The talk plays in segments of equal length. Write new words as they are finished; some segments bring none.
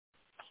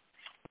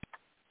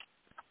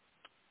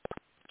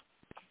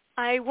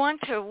I want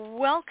to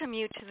welcome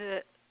you to the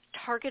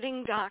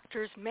Targeting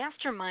Doctors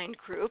Mastermind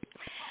Group.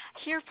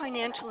 Here,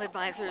 financial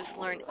advisors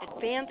learn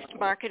advanced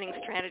marketing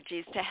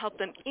strategies to help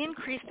them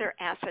increase their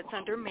assets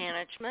under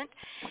management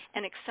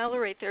and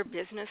accelerate their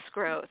business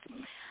growth.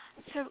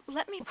 So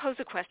let me pose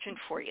a question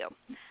for you.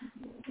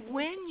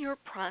 When your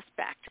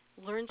prospect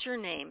learns your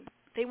name,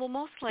 they will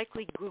most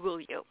likely Google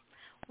you.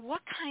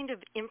 What kind of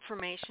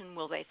information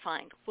will they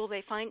find? Will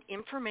they find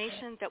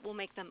information that will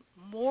make them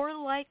more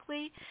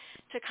likely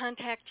to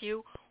contact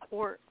you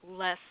or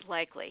less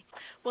likely?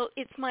 Well,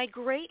 it's my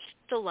great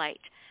delight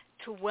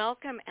to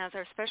welcome as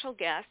our special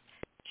guest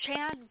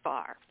Chad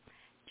Barr.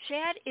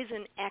 Chad is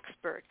an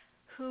expert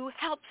who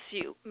helps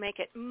you make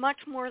it much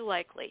more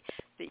likely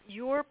that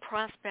your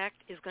prospect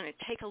is going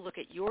to take a look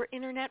at your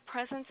internet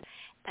presence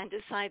and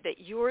decide that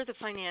you're the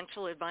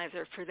financial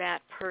advisor for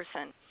that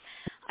person.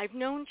 I've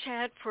known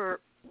Chad for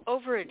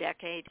over a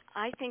decade.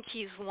 I think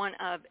he's one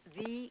of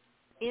the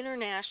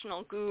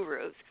international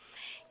gurus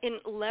in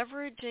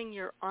leveraging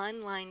your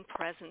online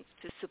presence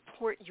to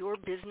support your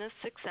business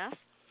success.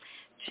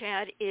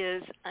 Chad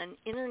is an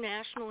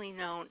internationally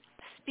known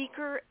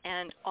speaker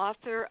and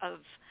author of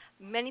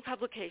many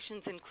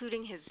publications,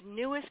 including his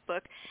newest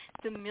book,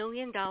 The $1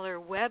 Million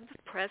Web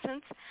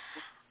Presence.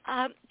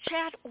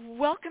 Chad,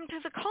 welcome to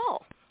the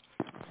call.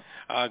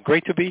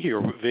 Great to be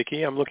here,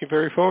 Vicki. I'm looking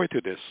very forward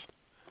to this.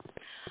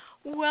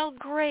 Well,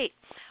 great.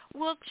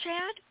 Well,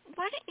 Chad,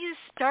 why don't you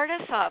start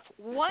us off?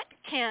 What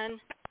can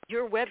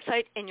your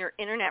website and your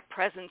internet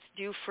presence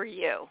do for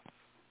you?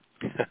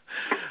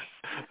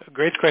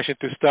 Great question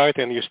to start,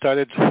 and you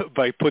started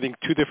by putting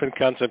two different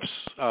concepts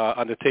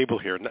on the table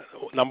here.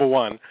 Number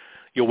one,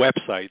 your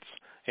websites,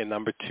 and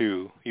number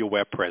two, your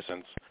web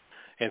presence.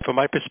 And from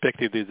my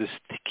perspective, there's this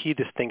key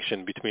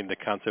distinction between the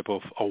concept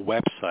of a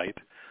website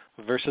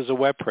versus a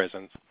web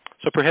presence.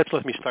 So perhaps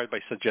let me start by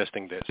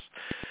suggesting this.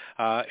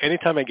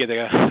 Anytime I get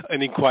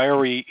an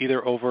inquiry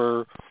either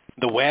over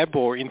the web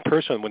or in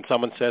person when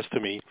someone says to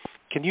me,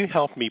 can you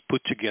help me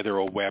put together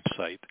a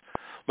website?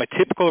 My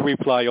typical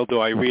reply,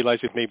 although I realize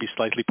it may be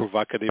slightly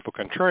provocative or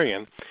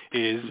contrarian,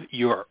 is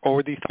you're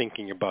already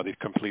thinking about it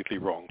completely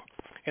wrong.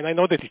 And I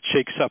know that it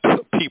shakes up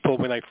people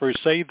when I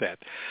first say that.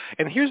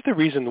 And here's the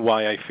reason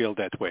why I feel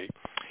that way.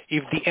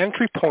 If the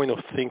entry point of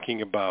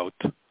thinking about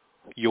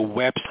your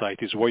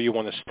website is where you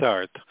want to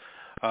start,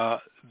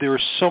 there are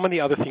so many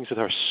other things that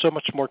are so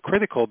much more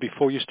critical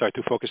before you start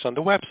to focus on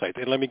the website.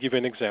 And let me give you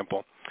an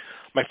example.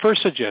 My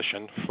first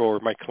suggestion for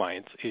my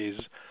clients is,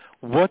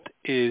 what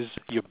is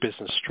your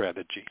business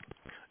strategy?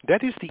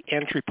 That is the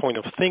entry point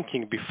of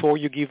thinking before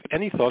you give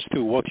any thoughts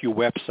to what your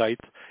website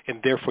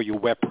and therefore your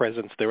web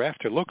presence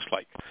thereafter looks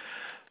like.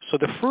 So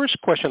the first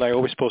question I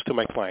always pose to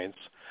my clients,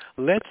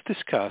 let's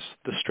discuss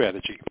the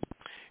strategy.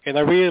 And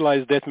I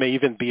realize that may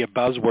even be a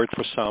buzzword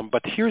for some,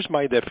 but here's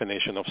my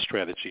definition of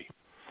strategy.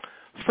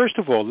 First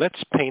of all,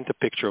 let's paint a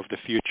picture of the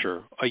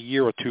future a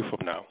year or two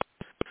from now.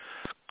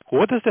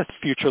 What does that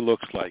future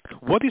look like?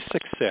 What is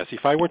success?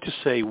 If I were to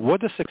say,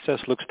 what does success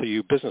look to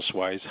you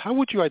business-wise, how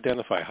would you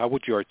identify? How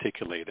would you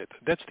articulate it?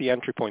 That's the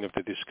entry point of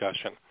the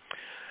discussion.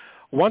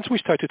 Once we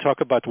start to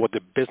talk about what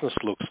the business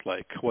looks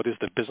like, what is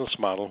the business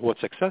model, what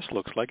success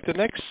looks like, the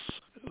next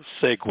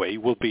segue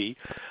will be,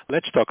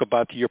 let's talk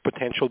about your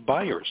potential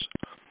buyers.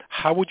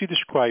 How would you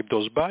describe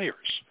those buyers?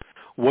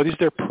 What is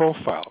their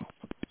profile?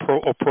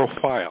 Or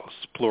profiles,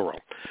 plural.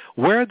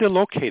 Where are they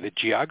located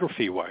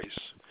geography-wise?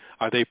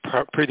 Are they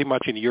pretty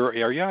much in your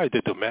area? Are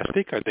they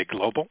domestic? Are they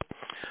global?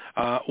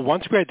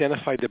 Once we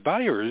identify the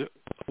buyer,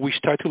 we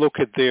start to look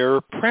at their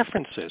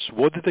preferences.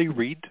 What do they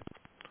read?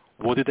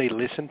 What do they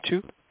listen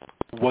to?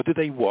 What do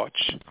they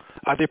watch?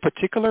 Are there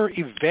particular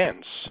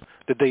events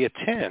that they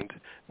attend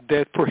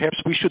that perhaps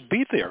we should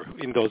be there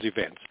in those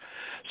events?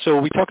 So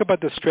we talk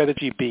about the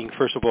strategy being,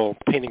 first of all,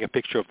 painting a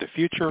picture of the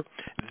future.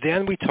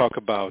 Then we talk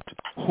about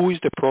who is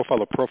the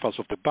profile or profiles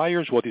of the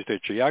buyers, what is their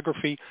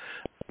geography.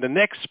 The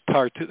next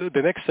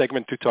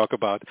segment to talk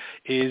about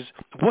is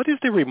what is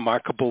the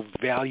remarkable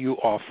value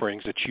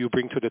offerings that you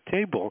bring to the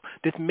table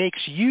that makes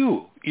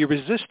you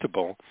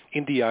irresistible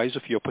in the eyes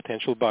of your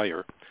potential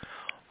buyer.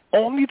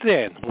 Only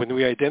then, when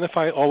we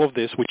identify all of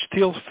this, which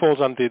still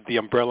falls under the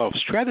umbrella of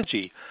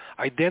strategy,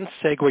 I then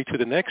segue to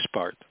the next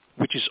part,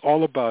 which is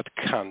all about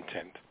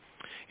content.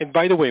 And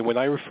by the way, when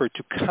I refer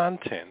to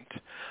content,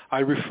 I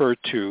refer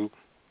to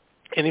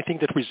anything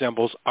that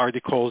resembles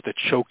articles that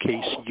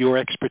showcase your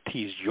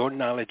expertise, your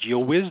knowledge,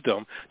 your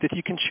wisdom that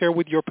you can share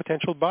with your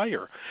potential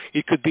buyer.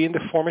 It could be in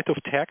the format of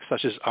text,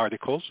 such as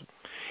articles.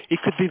 It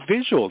could be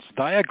visuals,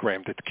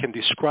 diagrams that can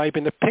describe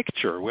in a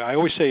picture. I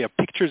always say a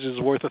picture is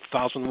worth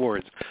 1,000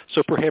 words.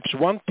 So perhaps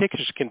one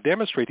picture can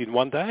demonstrate in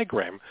one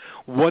diagram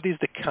what is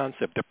the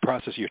concept, the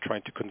process you're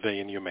trying to convey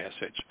in your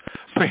message.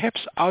 Perhaps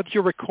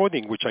audio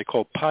recording, which I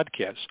call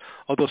podcasts,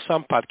 although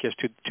some podcasts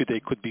today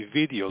could be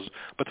videos.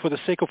 But for the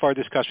sake of our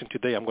discussion today,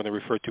 today, I'm going to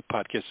refer to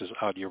podcasts as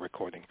audio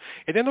recording.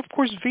 And then, of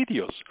course,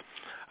 videos.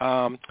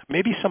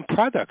 Maybe some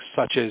products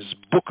such as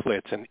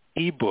booklets and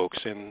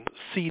ebooks and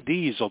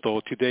CDs,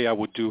 although today I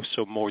would do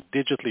so more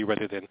digitally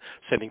rather than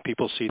sending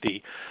people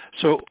CD.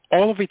 So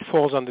all of it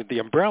falls under the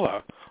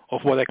umbrella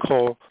of what I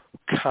call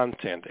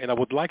content. And I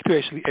would like to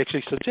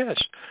actually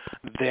suggest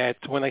that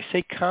when I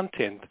say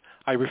content,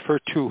 I refer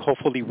to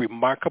hopefully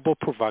remarkable,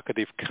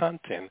 provocative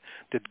content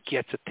that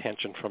gets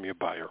attention from your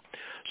buyer.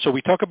 So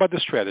we talk about the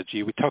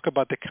strategy, we talk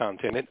about the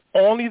content, and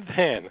only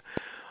then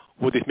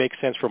would it make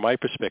sense from my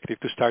perspective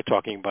to start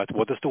talking about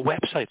what does the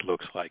website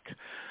looks like.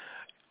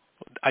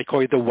 I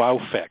call it the wow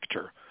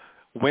factor.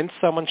 When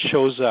someone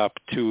shows up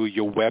to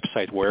your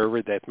website,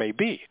 wherever that may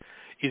be,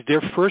 is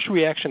their first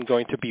reaction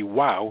going to be,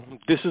 wow,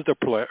 this is the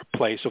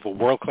place of a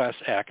world-class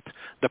act,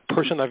 the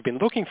person I've been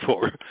looking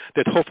for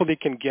that hopefully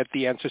can get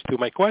the answers to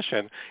my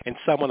question, and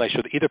someone I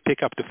should either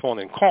pick up the phone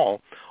and call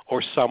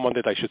or someone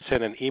that I should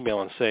send an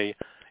email and say,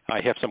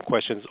 I have some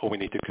questions or we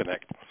need to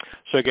connect.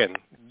 So again,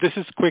 this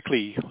is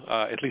quickly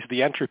at least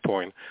the entry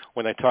point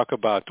when I talk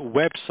about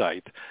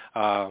website.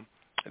 The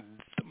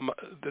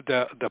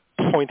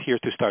point here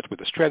to start with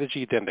the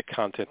strategy, then the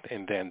content,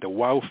 and then the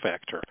wow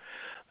factor.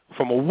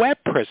 From a web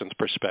presence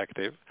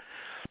perspective,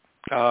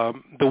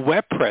 the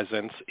web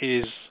presence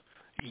is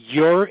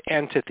your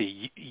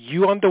entity,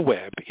 you on the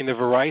web in a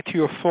variety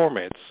of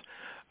formats,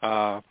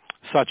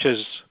 such as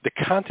the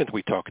content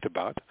we talked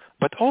about,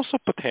 but also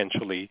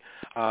potentially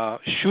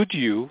should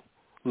you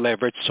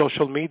leverage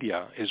social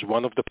media as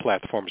one of the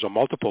platforms or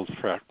multiple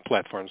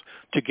platforms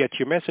to get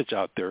your message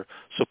out there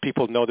so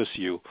people notice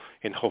you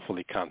and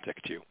hopefully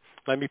contact you.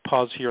 Let me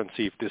pause here and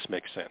see if this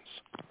makes sense.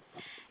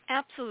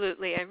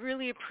 Absolutely. I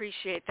really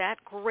appreciate that.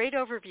 Great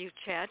overview,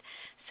 Chad.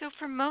 So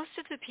for most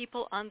of the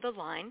people on the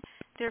line,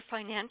 they're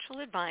financial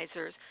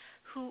advisors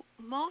who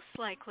most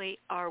likely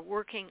are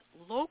working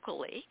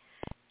locally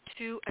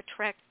to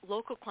attract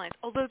local clients,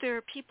 although there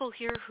are people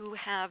here who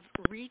have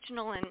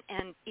regional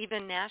and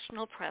even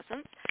national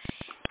presence.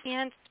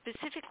 And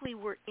specifically,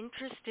 we're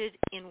interested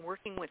in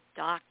working with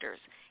doctors.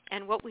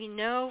 And what we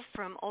know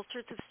from all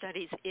sorts of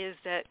studies is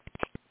that,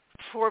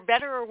 for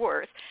better or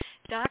worse,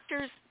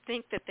 doctors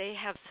think that they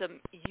have some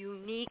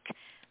unique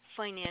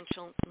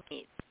financial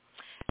needs.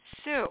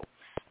 So,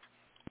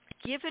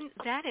 given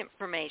that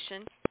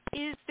information,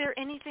 is there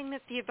anything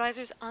that the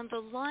advisors on the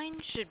line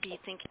should be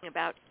thinking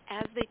about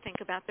as they think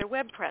about their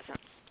web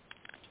presence?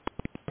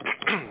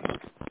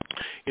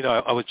 You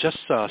know, I was just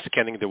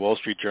scanning the Wall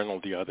Street Journal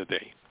the other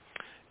day,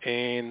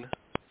 and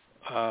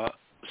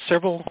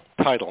several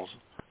titles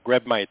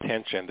grabbed my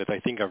attention that I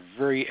think are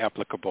very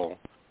applicable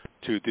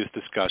to this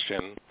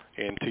discussion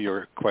and to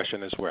your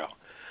question as well.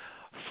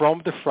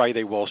 From the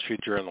Friday Wall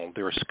Street Journal,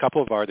 there was a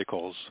couple of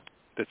articles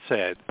that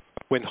said,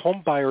 when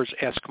home buyers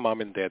ask mom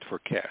and dad for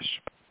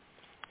cash.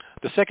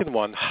 The second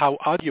one, how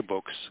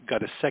audiobooks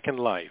got a second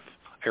life,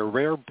 a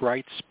rare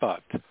bright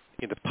spot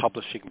in the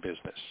publishing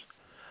business.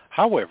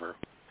 However,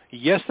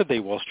 yesterday,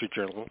 Wall Street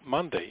Journal,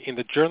 Monday, in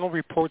the journal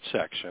report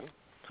section,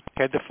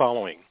 had the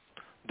following: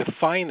 the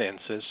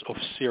finances of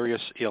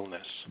serious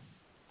illness,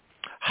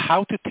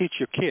 how to teach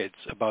your kids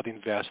about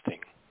investing,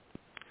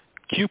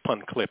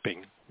 coupon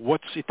clipping,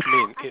 what's it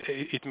mean?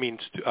 It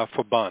means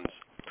for bonds,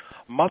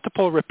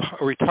 multiple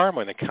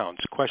retirement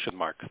accounts, question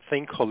mark,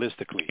 think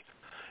holistically.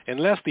 And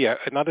lastly,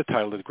 another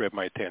title that grabbed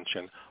my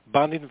attention,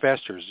 bond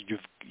investors,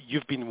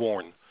 you've been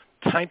warned,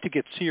 time to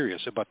get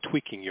serious about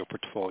tweaking your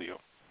portfolio.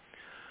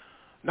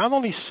 Not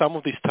only some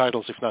of these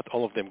titles, if not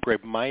all of them,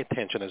 grabbed my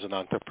attention as an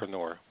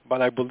entrepreneur,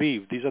 but I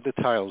believe these are the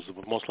titles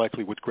that most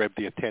likely would grab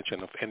the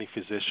attention of any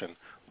physician,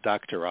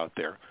 doctor out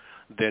there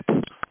that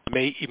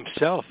may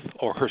himself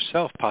or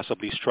herself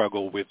possibly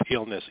struggle with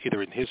illness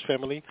either in his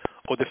family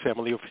or the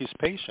family of his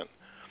patient.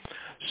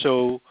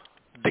 So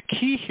the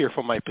key here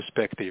from my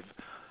perspective,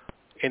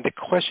 and the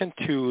question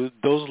to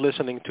those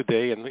listening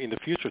today and in the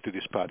future to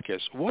this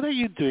podcast, what are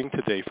you doing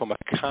today from a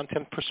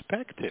content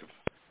perspective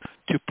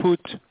to put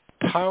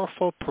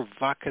powerful,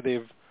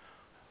 provocative,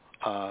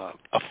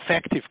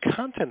 effective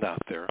content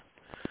out there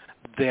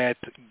that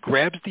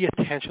grabs the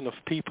attention of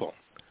people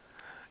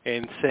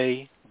and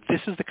say,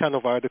 this is the kind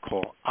of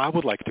article I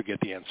would like to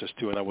get the answers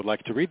to, and I would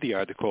like to read the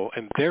article,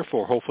 and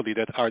therefore hopefully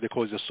that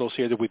article is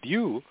associated with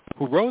you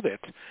who wrote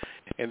it,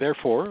 and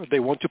therefore they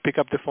want to pick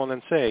up the phone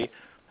and say,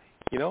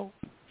 you know,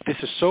 this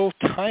is so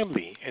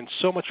timely and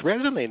so much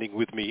resonating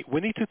with me,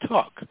 we need to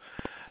talk.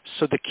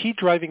 So the key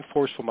driving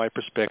force from my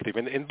perspective,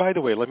 and by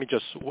the way, let me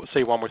just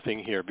say one more thing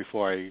here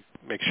before I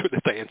make sure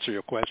that I answer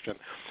your question.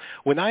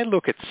 When I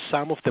look at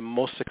some of the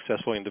most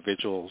successful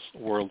individuals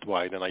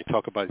worldwide, and I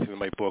talk about it in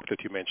my book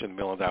that you mentioned,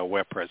 Million Dollar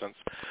Web Presence,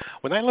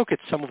 when I look at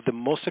some of the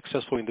most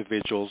successful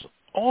individuals,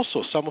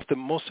 also some of the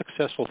most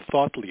successful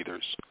thought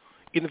leaders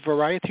in a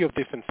variety of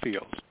different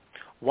fields,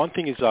 one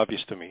thing is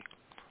obvious to me.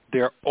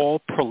 They're all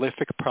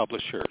prolific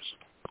publishers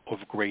of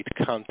great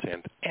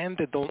content, and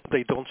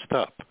they don't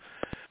stop.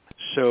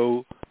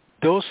 So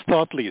those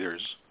thought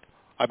leaders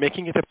are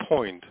making it a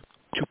point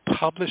to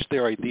publish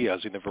their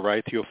ideas in a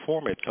variety of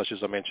formats, such as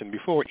I mentioned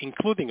before,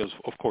 including,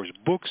 of course,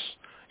 books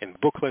in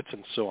booklets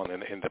and so on,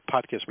 and in the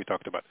podcast we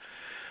talked about.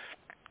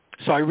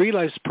 So I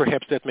realized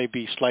perhaps that may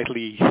be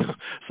slightly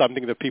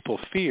something that people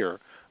fear,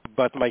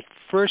 but my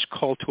first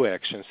call to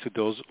actions to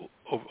those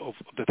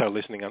that are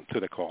listening to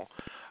the call,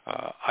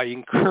 I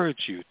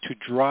encourage you to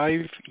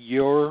drive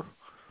your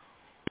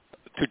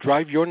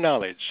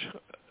knowledge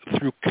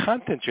through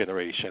content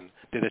generation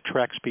that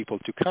attracts people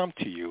to come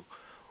to you,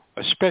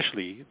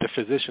 especially the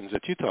physicians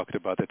that you talked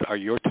about that are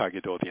your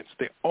target audience.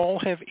 They all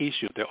have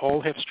issues. They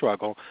all have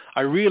struggle.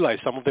 I realize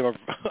some of them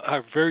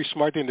are very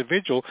smart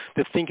individuals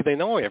that think they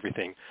know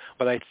everything.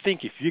 But I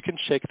think if you can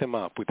shake them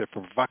up with a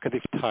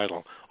provocative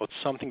title or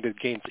something that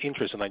gains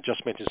interest, and I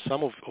just mentioned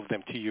some of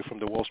them to you from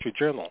the Wall Street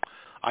Journal,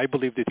 I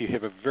believe that you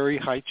have a very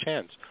high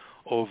chance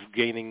of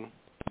gaining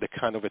the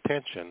kind of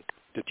attention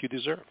that you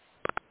deserve.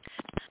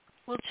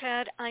 Well,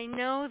 Chad, I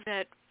know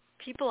that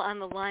people on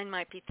the line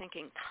might be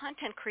thinking,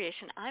 content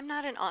creation, I'm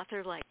not an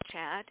author like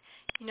Chad.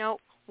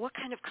 What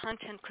kind of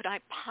content could I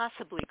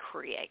possibly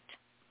create?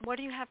 What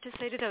do you have to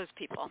say to those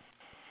people?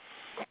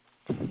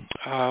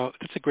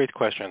 That's a great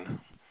question.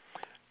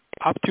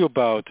 Up to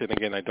about, and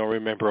again, I don't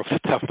remember off the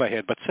top of my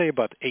head, but say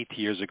about 8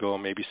 years ago,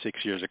 maybe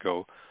 6 years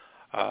ago,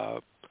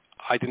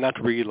 I did not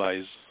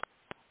realize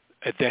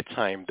at that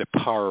time the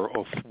power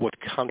of what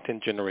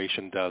content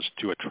generation does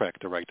to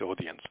attract the right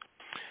audience.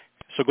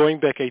 So going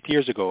back 8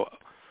 years ago,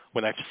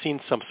 when I've seen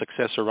some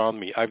success around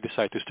me, I've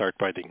decided to start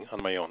writing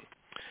on my own.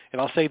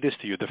 And I'll say this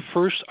to you. The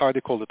first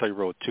article that I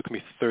wrote took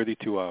me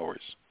 32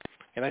 hours.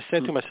 And I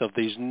said to myself,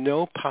 there's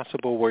no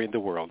possible way in the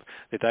world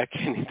that I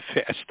can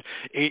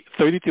invest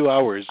 32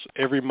 hours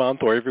every month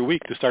or every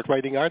week to start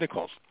writing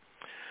articles.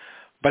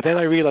 But then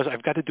I realized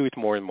I've got to do it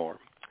more and more.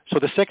 So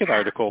the second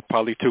article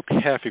probably took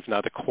half, if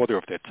not a quarter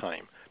of that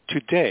time.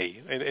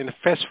 Today, and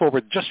fast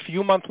forward just a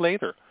few months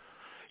later,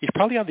 it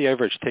probably on the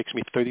average takes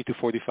me 30 to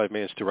 45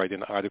 minutes to write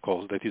an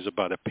article that is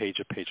about a page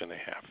and a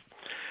half.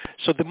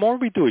 So the more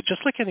we do it,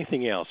 just like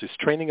anything else, it's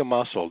training a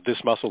muscle.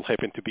 This muscle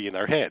happened to be in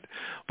our head.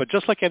 But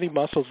just like any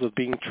muscles that are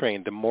being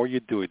trained, the more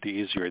you do it, the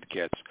easier it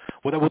gets.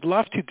 What I would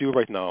love to do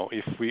right now,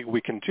 if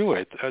we can do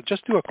it,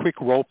 just do a quick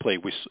role play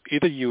with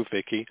either you,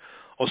 Vicki,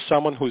 or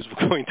someone who's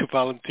going to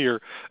volunteer,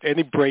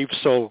 any brave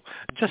soul,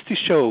 just to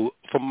show,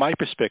 from my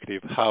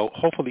perspective, how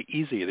hopefully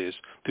easy it is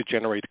to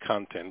generate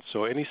content.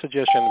 So any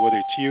suggestion, whether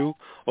it's you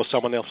or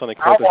someone else on the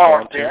call that's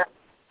volunteer?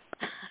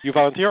 You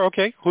volunteer?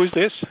 Okay. Who is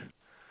this?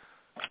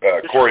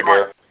 Corey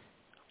Bear.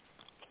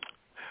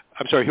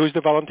 I'm sorry, who is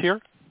the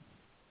volunteer?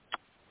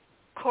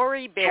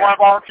 Corey Bear. You want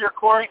to volunteer,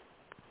 Corey?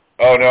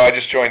 Oh, no, I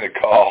just joined the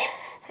call.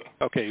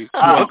 Okay.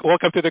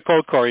 Welcome to the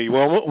call, Corey.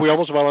 Well, we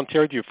almost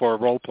volunteered you for a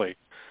role play.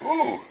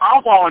 Ooh.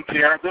 I'll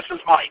volunteer. This is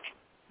Mike.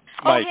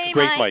 Mike, hey,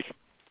 great Mike.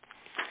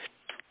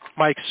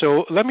 Mike,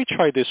 so let me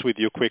try this with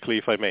you quickly,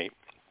 if I may.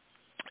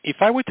 If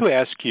I were to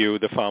ask you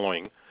the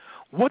following,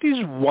 what is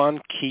one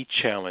key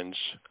challenge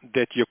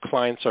that your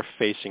clients are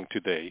facing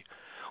today?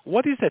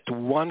 What is that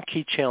one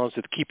key challenge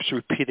that keeps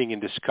repeating in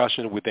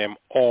discussion with them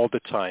all the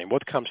time?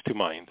 What comes to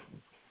mind?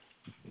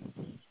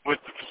 With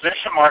the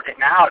physician market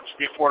now, it's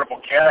the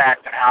Affordable Care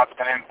Act and how it's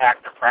going to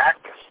impact their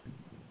practice.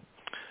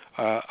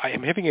 I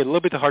am having a little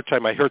bit of a hard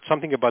time. I heard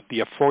something about the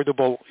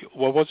affordable,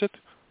 what was it?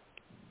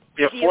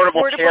 The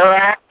Affordable Care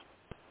Act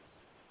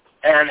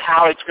and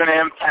how it's going to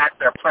impact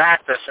their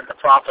practice and the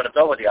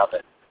profitability of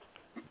it.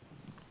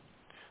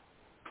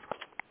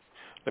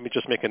 Let me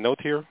just make a note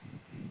here.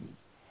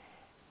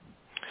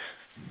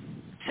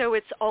 So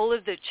it's all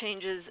of the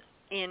changes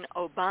in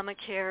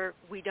Obamacare.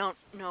 We don't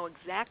know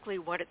exactly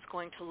what it's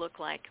going to look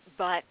like,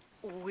 but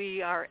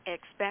we are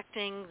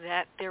expecting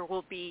that there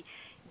will be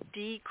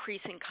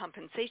decreasing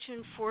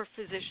compensation for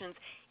physicians,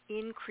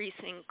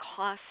 increasing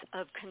costs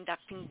of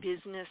conducting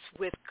business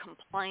with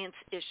compliance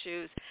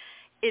issues.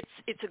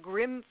 It's a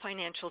grim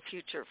financial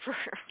future for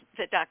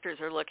that doctors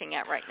are looking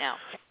at right now.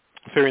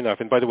 Fair enough.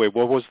 And by the way,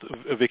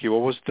 Vicki,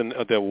 what was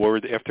the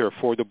word after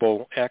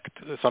Affordable Act?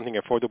 Something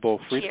Affordable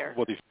Free? Care.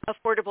 What is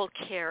Affordable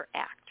Care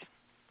Act.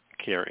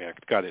 Care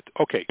Act. Got it.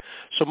 Okay.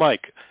 So,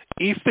 Mike,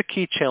 if the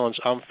key challenge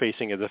I'm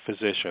facing as a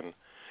physician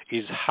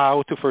is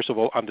how to, first of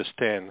all,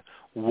 understand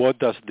what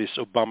does this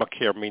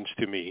Obamacare means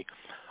to me,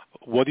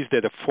 what is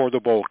that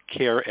Affordable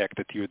Care Act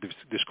that you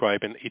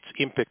describe and its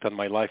impact on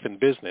my life and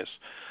business,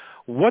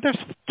 what are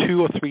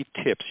 2 or 3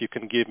 tips you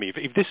can give me?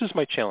 If this is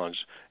my challenge,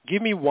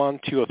 give me 1,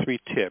 2, or 3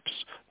 tips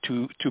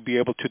to be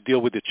able to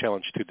deal with the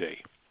challenge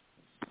today.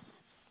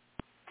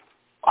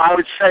 I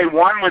would say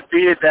one would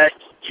be that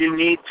you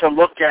need to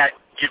look at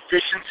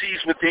efficiencies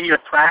within your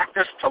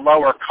practice to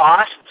lower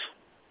costs.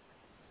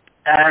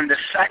 And the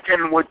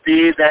second would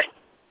be that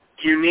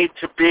you need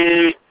to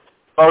be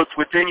both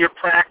within your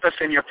practice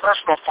and your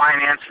personal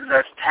finances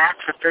as tax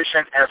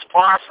efficient as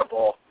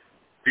possible,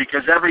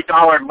 because every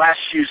dollar less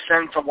you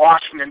send to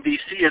Washington,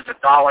 D.C. is a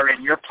dollar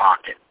in your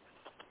pocket.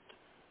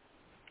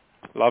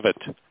 Love it.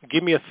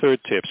 Give me a third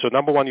tip. So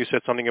number 1, you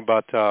said something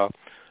about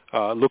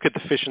look at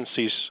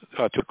efficiencies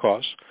to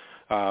cost,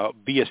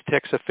 be as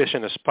tax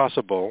efficient as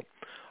possible.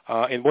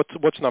 And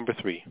what's number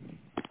 3?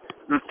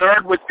 The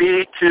third would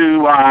be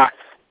to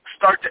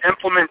start to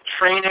implement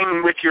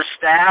training with your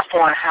staff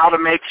on how to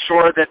make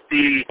sure that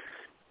the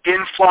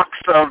influx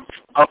of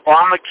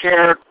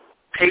Obamacare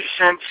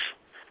patients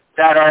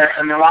that are,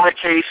 in a lot of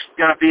cases,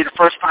 going to be the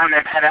first time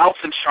they've had health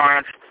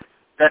insurance,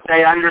 that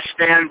they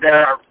understand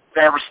their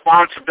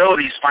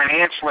responsibilities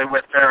financially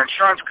with their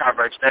insurance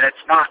coverage, that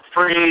it's not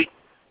free,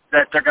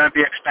 that they're going to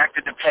be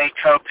expected to pay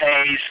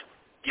co-pays,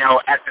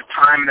 at the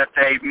time that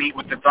they meet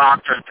with the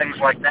doctor, things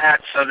like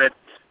that, so that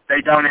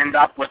they don't end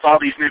up with all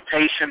these new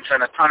patients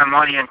and a ton of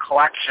money in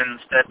collections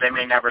that they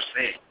may never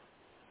see.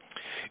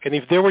 And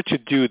if they were to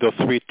do the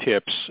 3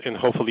 tips and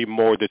hopefully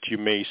more that you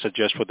may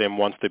suggest for them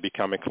once they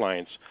become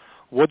clients,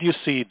 what do you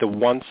see the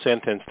one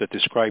sentence that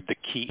describes the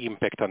key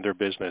impact on their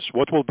business?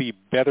 What will be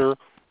better,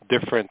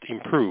 different,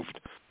 improved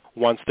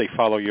once they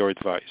follow your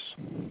advice?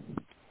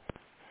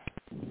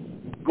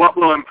 What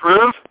will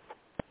improve?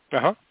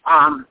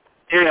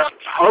 It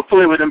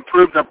hopefully would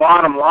improve the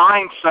bottom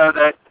line so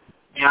that,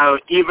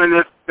 even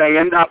if they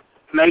end up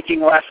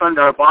making less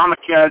under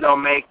Obamacare, they'll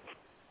make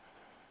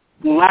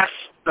less,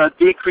 the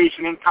decrease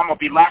in income will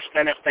be less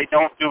than if they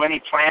don't do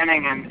any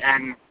planning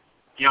and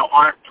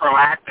aren't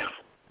proactive.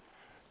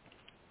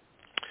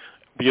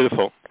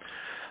 Beautiful.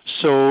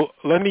 So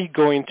let me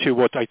go into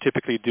what I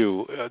typically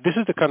do. This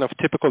is the kind of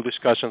typical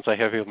discussions I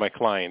have with my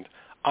client.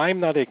 I'm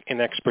not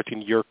an expert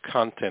in your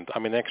content.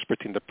 I'm an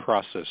expert in the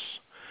process.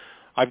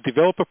 I've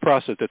developed a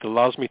process that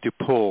allows me to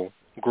pull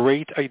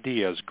great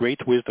ideas,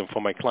 great wisdom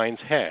from my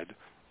client's head,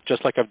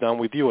 just like I've done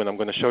with you, and I'm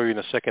going to show you in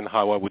a second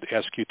how I would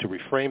ask you to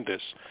reframe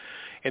this.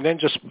 And then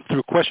just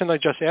through question I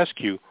just asked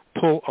you,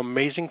 pull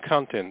amazing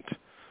content,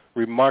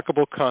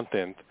 remarkable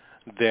content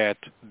that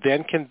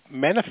then can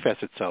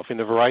manifest itself in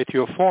a variety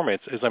of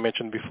formats, as I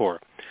mentioned before.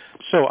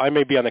 So I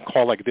may be on a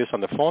call like this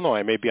on the phone, or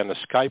I may be on a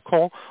Skype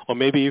call, or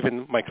maybe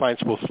even my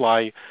clients will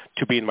fly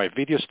to be in my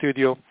video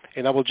studio,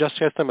 and I will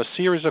just ask them a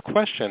series of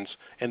questions,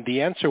 and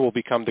the answer will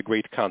become the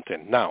great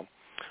content. Now,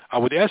 I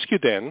would ask you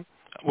then,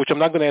 which I'm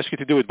not going to ask you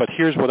to do it, but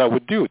here's what I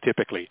would do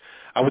typically.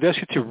 I would ask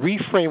you to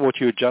reframe what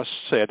you just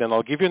said, and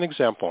I'll give you an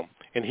example,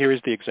 and here is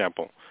the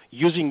example.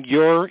 Using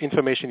your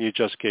information you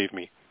just gave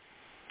me,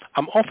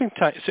 I'm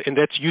oftentimes, and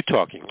that's you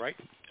talking, right?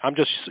 I'm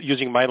just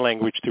using my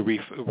language to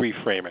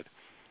reframe it.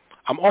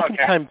 I'm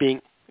oftentimes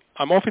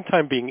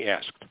being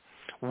asked,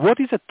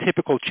 what is a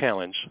typical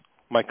challenge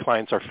my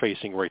clients are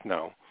facing right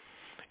now?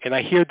 And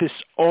I hear this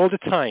all the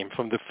time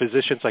from the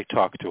physicians I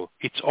talk to.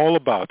 It's all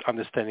about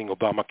understanding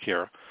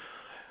Obamacare,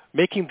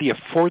 making the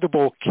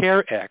Affordable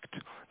Care Act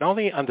not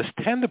only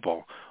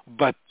understandable,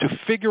 but to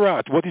figure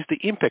out what is the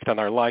impact on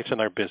our lives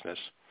and our business.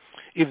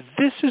 If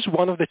this is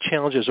one of the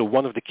challenges or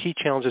one of the key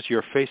challenges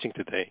you're facing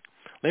today,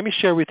 let me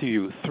share with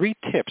you 3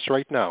 tips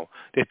right now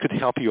that could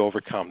help you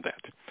overcome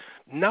that.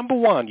 Number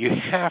 1, you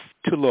have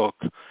to look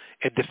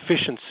at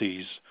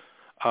deficiencies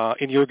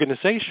in your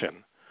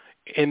organization.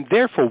 And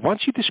therefore,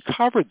 once you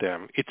discover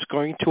them, it's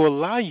going to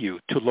allow you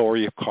to lower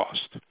your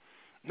cost.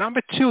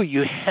 Number 2,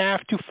 you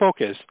have to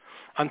focus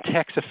on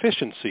tax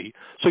efficiency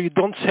so you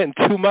don't send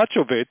too much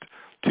of it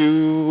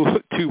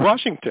to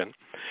Washington.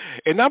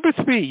 And number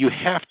 3, you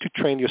have to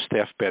train your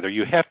staff better.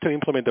 You have to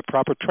implement the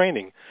proper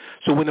training.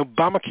 So when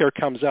Obamacare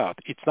comes out,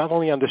 it's not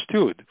only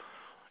understood,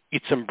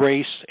 it's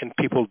embraced and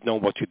people know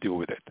what to do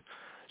with it.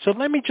 So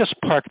let me just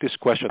park this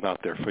question out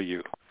there for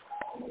you.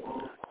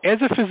 As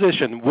a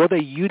physician, what are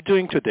you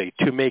doing today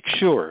to make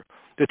sure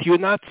that you're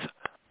not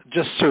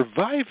just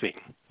surviving,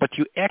 but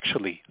you're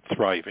actually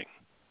thriving?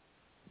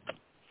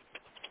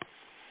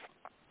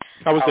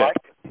 How was that?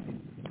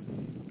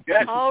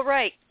 Good. All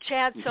right,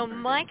 Chad, so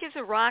Mike is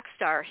a rock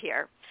star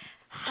here.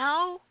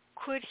 How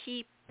could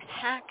he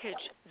package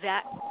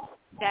that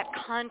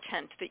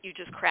content that you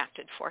just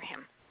crafted for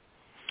him?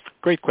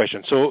 Great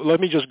question. So let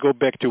me just go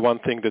back to one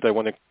thing that I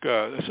want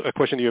to, a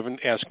question you haven't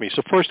asked me.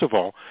 So first of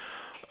all,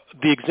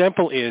 the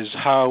example is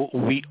how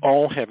we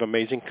all have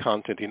amazing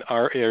content in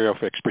our area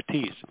of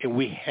expertise, and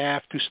we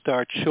have to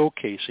start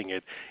showcasing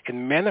it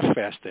and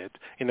manifest it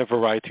in a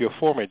variety of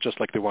formats, just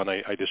like the one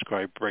I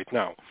described right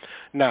now.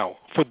 Now,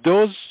 for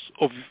those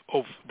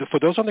for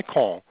those on the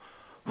call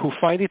who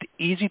find it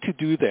easy to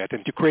do that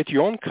and to create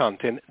your own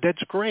content,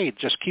 that's great.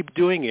 Just keep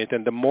doing it,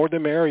 and the more the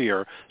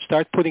merrier.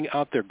 Start putting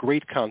out their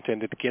great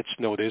content that gets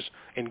noticed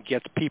and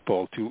gets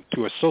people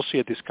to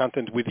associate this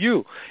content with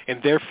you,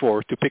 and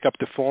therefore to pick up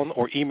the phone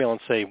or email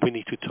and say, we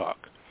need to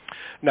talk.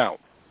 Now,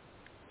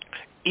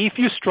 if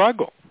you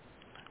struggle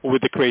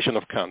with the creation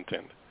of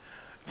content,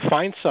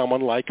 find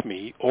someone like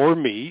me,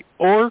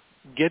 or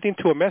get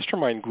into a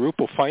mastermind group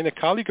or find a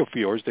colleague of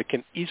yours that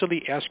can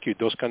easily ask you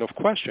those kind of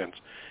questions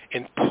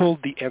and pull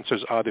the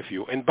answers out of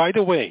you. And by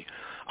the way,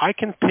 I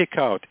can pick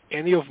out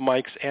any of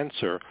Mike's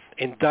answer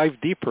and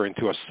dive deeper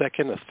into a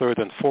second, a third,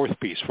 and fourth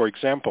piece. For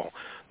example,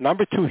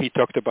 number 2, he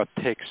talked about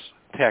tax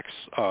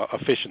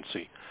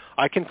efficiency.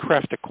 I can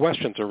craft the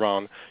questions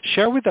around,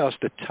 share with us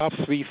the top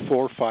 3,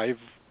 4, 5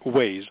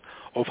 ways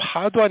of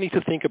how do I need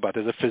to think about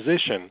as a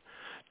physician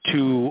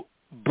to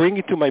bring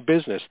into my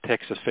business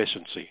tax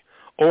efficiency.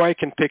 Or I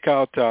can pick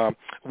out,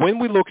 when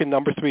we look at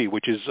number 3,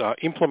 which is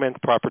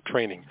implement proper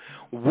training,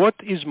 what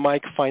is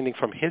Mike finding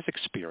from his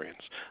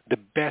experience the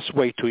best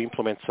way to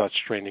implement such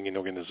training in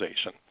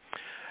organization?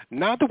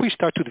 Now that we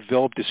start to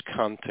develop this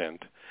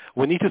content,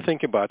 we need to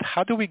think about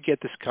how do we get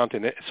this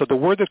content. So the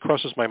word that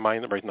crosses my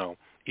mind right now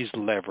is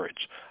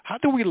leverage. How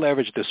do we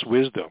leverage this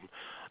wisdom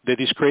that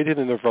is created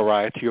in a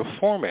variety of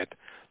format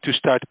to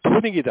start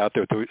putting it out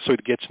there so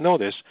it gets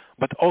noticed,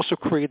 but also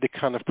create the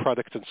kind of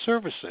products and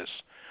services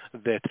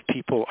that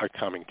people are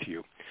coming to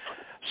you?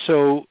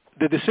 So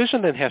the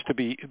decision then has to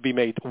be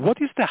made,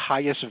 what is the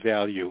highest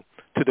value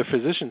to the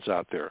physicians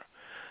out there?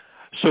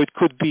 So it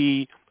could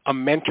be a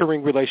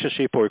mentoring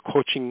relationship or a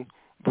coaching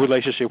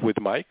relationship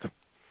with Mike.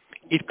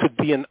 It could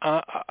be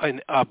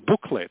a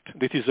booklet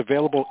that is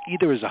available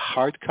either as a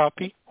hard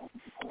copy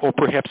or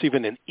perhaps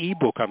even an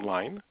ebook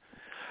online,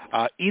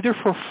 either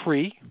for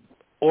free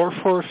or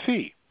for a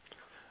fee,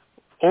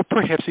 or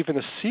perhaps even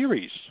a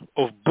series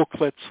of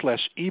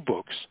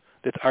booklets/ebooks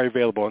that are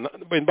available.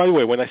 And by the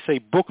way, when I say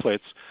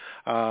booklets,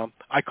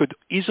 I could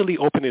easily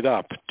open it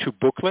up to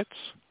booklets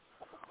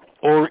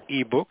or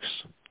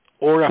ebooks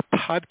or a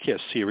podcast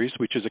series,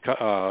 which is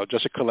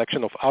just a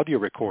collection of audio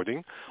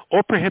recording,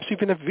 or perhaps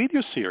even a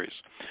video series.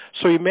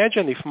 So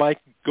imagine if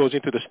Mike goes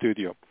into the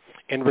studio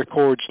and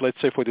records,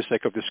 let's say for the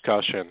sake of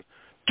discussion,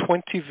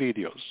 20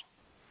 videos.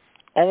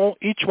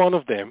 Each one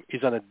of them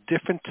is on a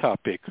different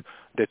topic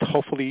that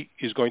hopefully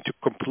is going to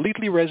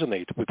completely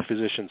resonate with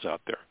physicians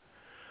out there.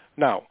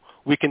 Now,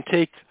 we can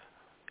take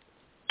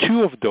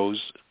 2 of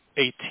those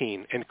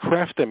 18 and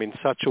craft them in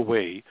such a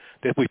way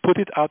that we put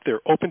it out there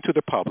open to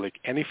the public.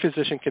 Any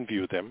physician can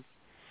view them.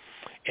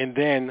 And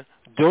then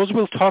those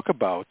will talk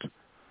about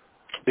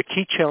the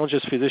key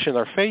challenges physicians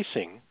are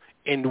facing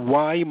and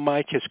why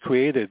Mike has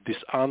created this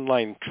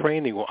online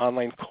training or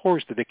online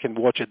course that they can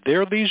watch at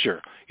their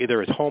leisure,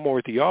 either at home or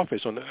at the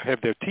office, or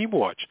have their team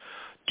watch,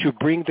 to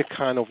bring the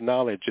kind of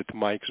knowledge that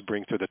Mike's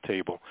bring to the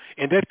table.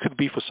 And that could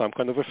be for some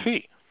kind of a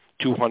fee,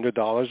 $200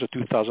 or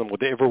 $2,000,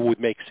 whatever would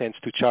make sense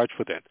to charge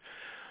for that.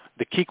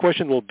 The key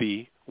question will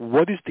be,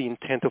 what is the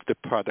intent of the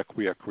product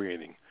we are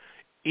creating?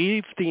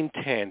 If the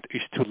intent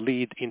is to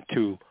lead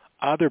into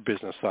other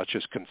business such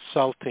as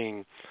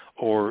consulting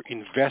or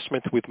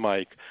investment with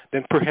Mike,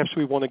 then perhaps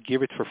we want to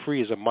give it for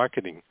free as a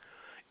marketing.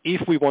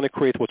 If we want to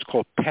create what's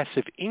called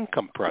passive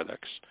income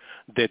products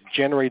that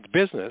generate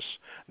business,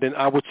 then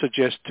I would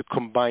suggest to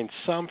combine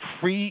some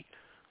free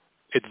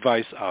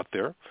advice out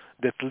there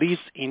that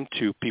leads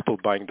into people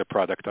buying the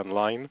product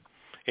online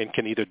and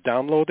can either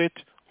download it,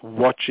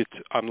 watch it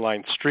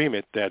online, stream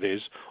it, that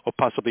is, or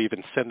possibly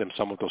even send them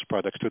some of those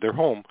products to their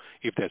home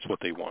if that's what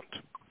they want.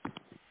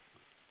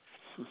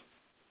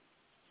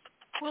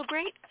 Well,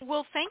 great.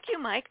 Well, thank you,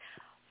 Mike.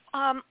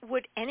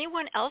 Would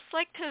anyone else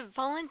like to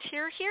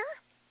volunteer here?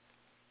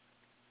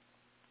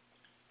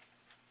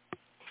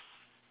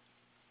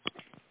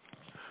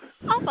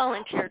 I'll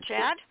volunteer,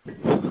 Chad.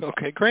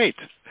 Okay, great.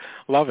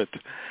 Love it.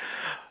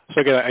 So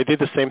again, I did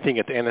the same thing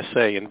at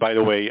NSA, and by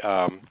the way,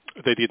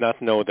 they did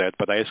not know that,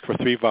 but I asked for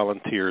 3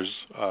 volunteers.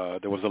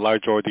 There was a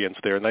large audience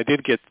there, and I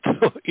did get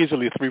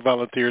easily 3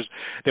 volunteers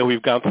that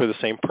we've gone through the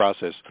same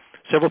process.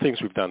 Several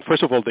things we've done.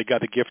 First of all, they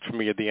got a gift from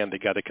me at the end. They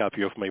got a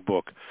copy of my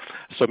book.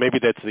 So maybe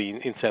that's the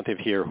incentive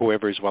here.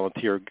 Whoever is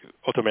volunteer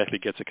automatically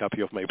gets a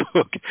copy of my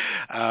book.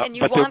 And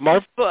you want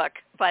this book,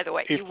 by the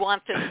way. You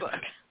want this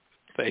book.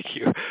 Thank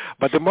you.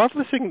 But the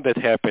marvelous thing that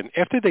happened,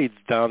 after they'd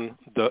done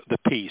the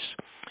piece,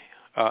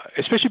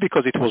 especially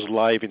because it was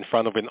live in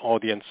front of an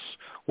audience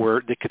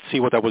where they could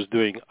see what I was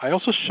doing, I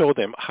also showed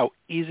them how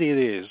easy it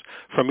is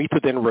for me to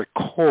then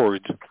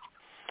record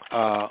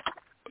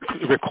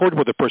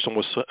what the person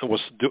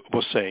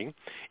was saying,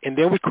 and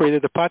then we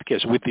created a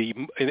podcast with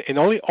and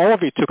all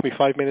of it took me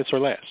 5 minutes or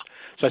less.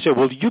 So I said,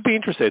 "Will you be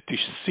interested to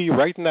see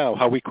right now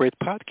how we create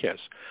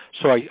podcasts?"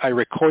 So I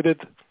recorded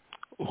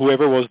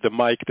whoever was the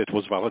mic that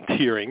was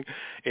volunteering,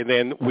 and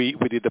then we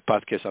did the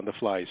podcast on the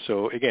fly.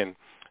 So again,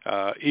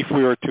 if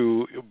we were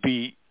to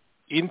be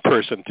in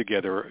person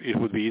together, it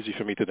would be easy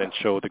for me to then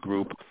show the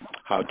group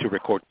how to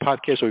record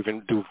podcasts or even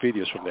do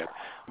videos from that.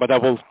 But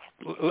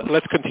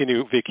let's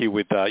continue, Vicki,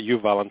 with you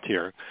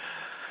volunteer.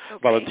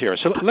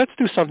 So let's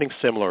do something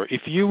similar.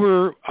 If you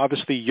were,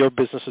 obviously your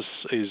business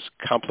is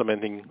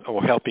complementing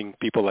or helping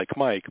people like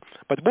Mike,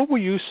 but what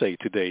would you say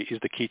today is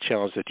the key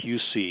challenge that you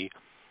see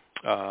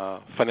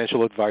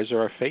financial advisors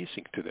are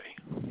facing today?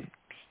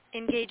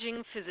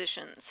 Engaging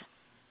physicians.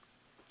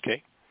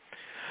 Okay.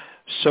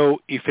 So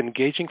if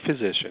engaging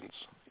physicians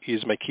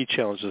is my key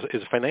challenge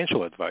as a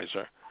financial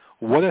advisor,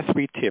 what are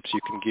 3 tips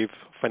you can give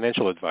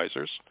financial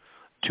advisors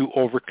to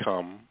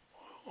overcome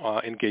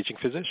engaging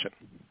physician?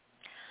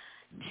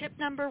 Tip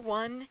number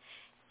 1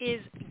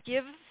 is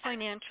give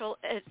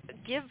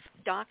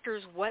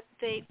doctors what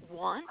they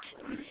want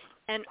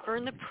and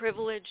earn the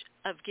privilege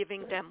of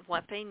giving them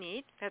what they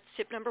need. That's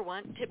tip number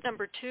one. Tip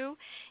number two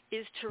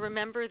is to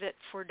remember that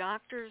for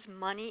doctors,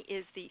 money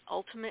is the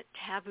ultimate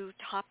taboo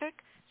topic,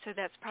 so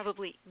that's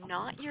probably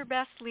not your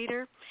best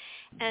leader.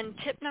 And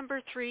tip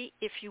number three,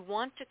 if you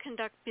want to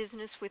conduct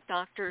business with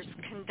doctors,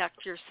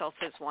 conduct yourself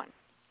as one.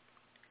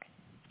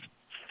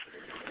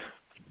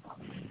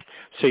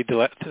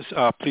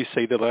 Please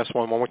say the last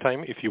one more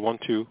time. If you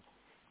want to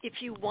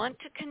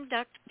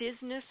conduct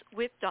business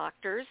with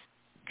doctors,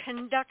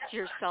 conduct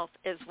yourself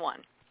as one.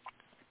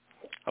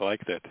 I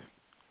like that.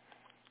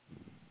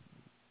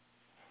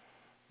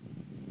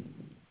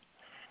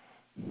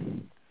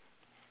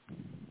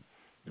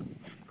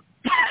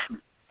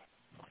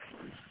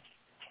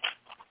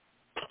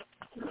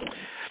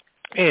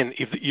 And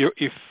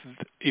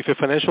if a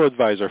financial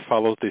advisor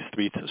follows these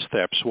 3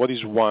 steps, what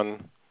is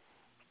one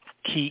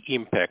key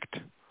impact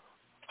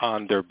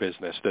on their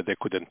business that they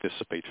could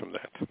anticipate from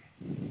that?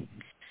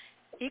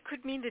 It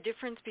could mean the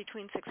difference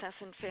between success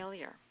and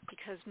failure,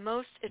 because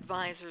most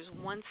advisors,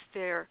 once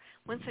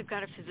they've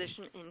got a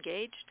physician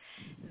engaged,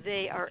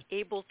 they are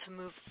able to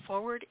move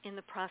forward in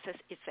the process.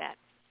 It's that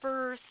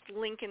first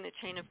link in the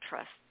chain of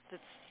trust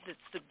that's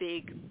the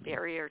big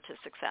barrier to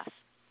success.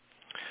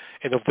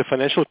 And of the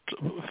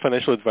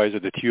financial advisor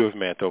that you have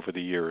met over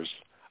the years,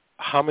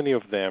 how many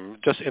of them,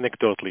 just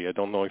anecdotally, I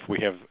don't know if we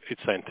have it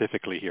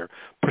scientifically here,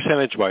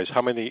 percentage-wise,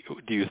 how many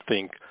do you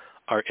think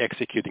are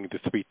executing the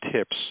 3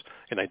 tips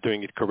and are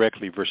doing it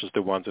correctly versus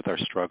the ones that are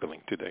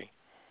struggling today?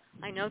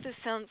 I know this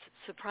sounds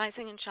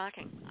surprising and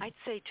shocking. I'd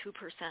say 2%.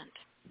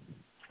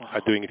 Wow.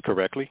 Are doing it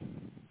correctly?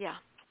 Yeah.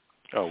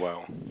 Oh,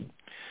 wow.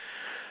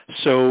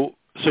 So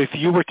if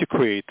you were to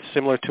create,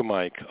 similar to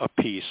Mike, a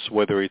piece,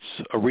 whether it's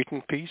a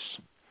written piece,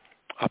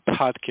 a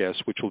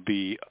podcast, which will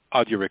be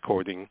audio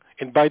recording,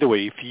 and by the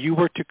way, if you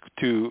were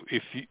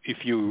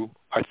if you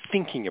are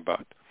thinking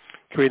about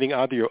creating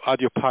audio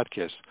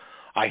podcast,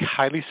 I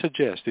highly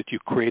suggest that you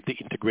create the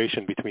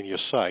integration between your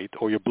site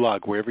or your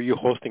blog, wherever you're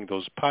hosting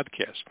those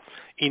podcasts,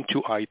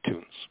 into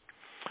iTunes.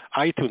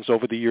 iTunes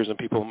over the years, and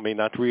people may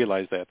not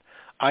realize that,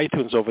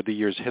 iTunes over the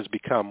years has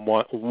become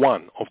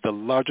one of the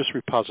largest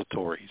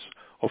repositories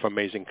of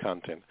amazing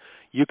content.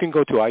 You can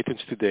go to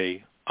iTunes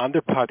today,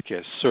 under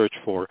podcast, search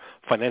for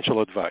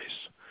financial advice.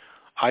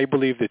 I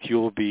believe that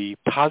you'll be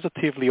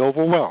positively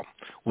overwhelmed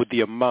with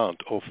the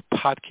amount of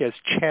podcast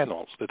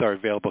channels that are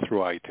available through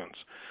iTunes.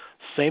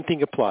 Same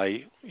thing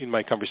apply in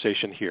my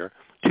conversation here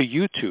to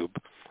YouTube,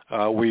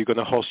 where you're going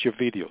to host your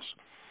videos.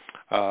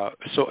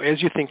 So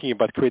as you're thinking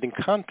about creating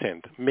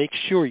content, make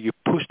sure you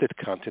push that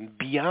content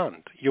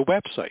beyond your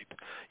website.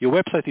 Your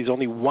website is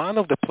only one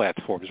of the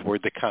platforms where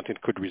the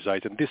content could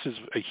reside, and this is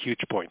a huge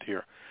point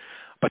here.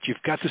 But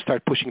you've got to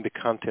start pushing the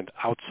content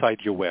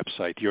outside your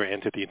website, your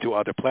entity, into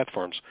other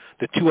platforms.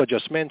 The 2 I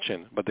just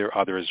mentioned, but there are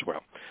others as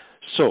well.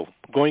 So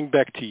going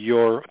back to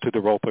the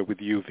role play with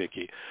you,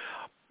 Vicki,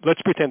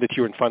 let's pretend that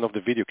you're in front of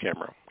the video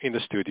camera in the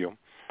studio.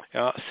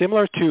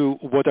 Similar to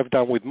what I've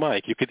done with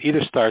Mike, you could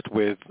either start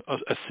with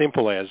as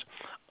simple as,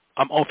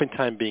 I'm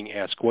oftentimes being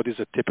asked, what is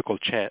a typical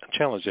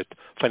challenge that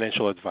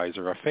financial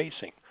advisors are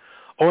facing?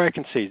 Or I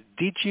can say,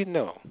 did you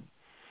know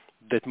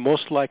that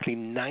most likely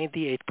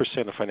 98%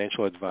 of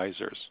financial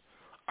advisors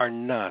are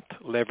not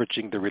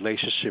leveraging the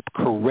relationships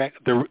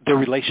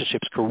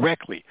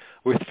correctly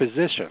with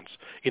physicians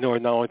in order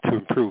not only to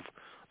improve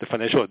the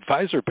financial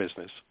advisor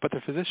business, but the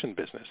physician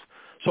business?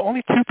 So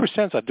only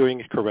 2% are doing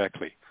it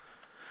correctly.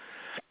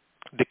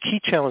 The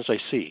key challenge I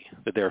see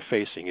that they're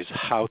facing is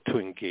how to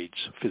engage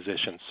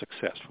physicians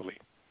successfully.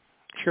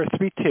 Here are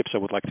 3 tips I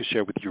would like to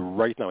share with you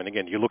right now. And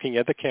again, you're looking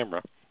at the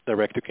camera,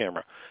 direct to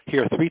camera.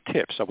 Here are 3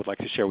 tips I would like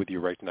to share with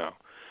you right now.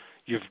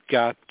 You've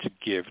got to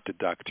give the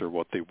doctor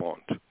what they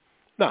want.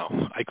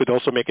 Now, I could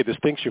also make a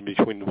distinction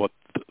between what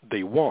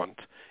they want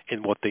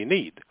and what they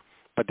need.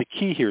 But the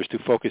key here is to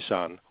focus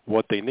on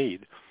what they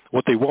need,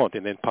 what they want,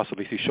 and then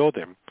possibly to show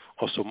them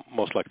also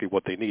most likely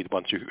what they need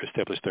once you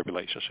establish the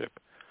relationship.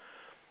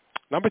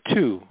 Number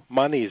 2,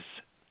 money is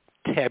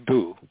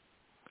taboo,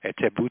 a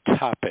taboo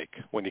topic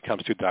when it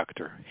comes to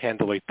doctor.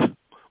 Handle it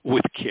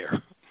with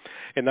care.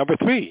 And number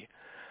 3,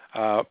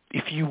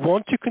 if you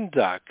want to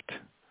conduct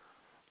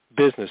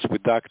business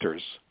with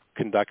doctors,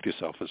 conduct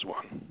yourself as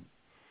one.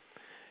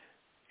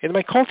 And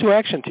my call to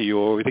action to you,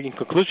 or in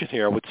conclusion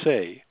here, I would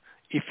say,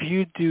 if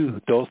you do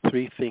those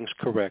 3 things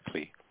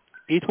correctly,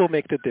 it will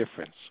make the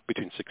difference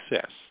between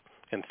success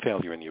and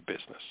failure in your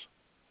business.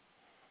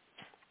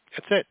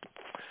 That's it.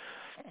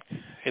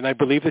 And I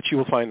believe that you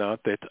will find out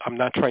that I'm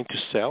not trying to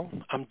sell.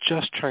 I'm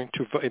just trying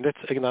to, and that's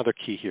another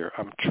key here,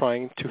 I'm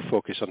trying to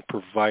focus on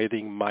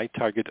providing my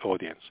target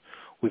audience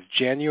with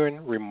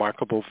genuine,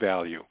 remarkable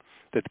value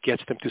that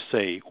gets them to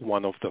say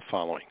one of the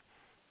following: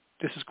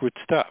 this is good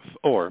stuff,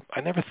 or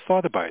I never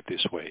thought about it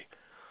this way,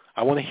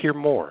 I want to hear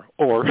more,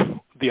 or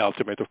the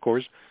ultimate, of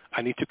course,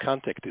 I need to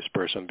contact this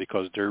person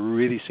because they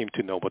really seem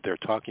to know what they're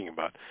talking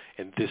about,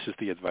 and this is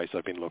the advice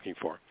I've been looking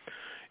for.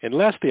 And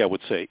lastly, I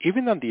would say,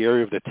 even on the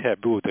area of the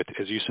taboo that,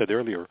 as you said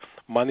earlier,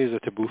 money is a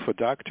taboo for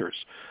doctors,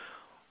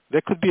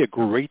 that could be a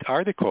great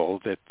article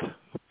that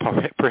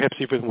perhaps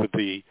even with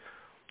the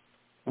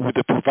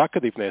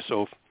provocativeness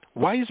of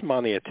why is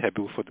money a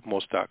taboo for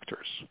most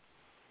doctors?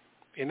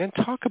 And then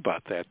talk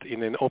about that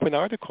in an open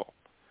article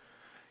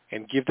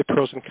and give the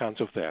pros and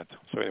cons of that.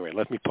 So anyway,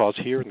 let me pause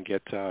here and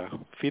get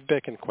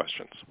feedback and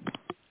questions.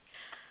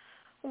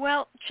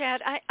 Well,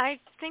 Chad, I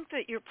think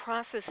that your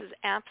process is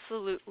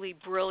absolutely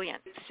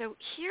brilliant. So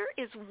here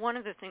is one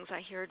of the things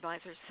I hear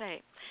advisors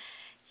say.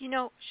 You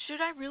know,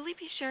 should I really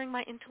be sharing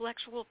my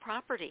intellectual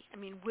property? I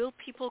mean, will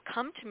people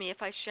come to me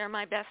if I share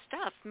my best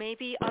stuff?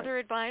 Maybe other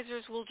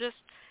advisors will just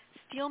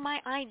steal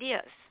my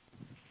ideas.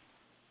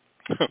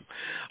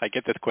 I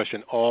get that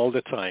question all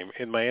the time,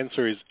 and my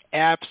answer is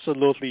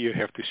absolutely you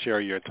have to share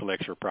your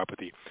intellectual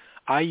property.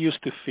 I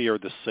used to fear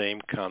the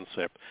same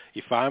concept.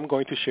 If I'm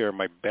going to share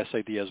my best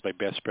ideas, my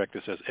best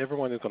practices,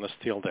 everyone is going to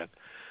steal that.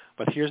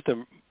 But here's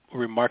the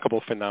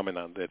remarkable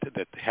phenomenon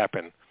that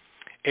happened.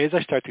 As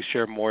I start to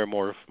share more and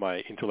more of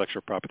my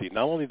intellectual property,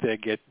 not only do I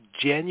get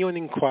genuine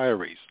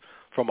inquiries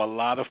from a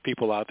lot of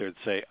people out there that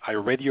say, I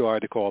read your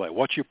article, I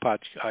watch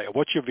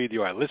your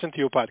video, I listen to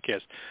your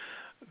podcast.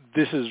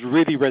 This is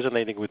really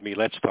resonating with me.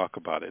 Let's talk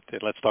about it.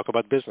 And let's talk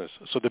about business.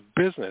 So the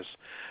business,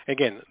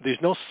 again, there's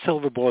no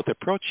silver bullet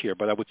approach here,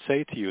 but I would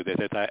say to you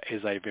that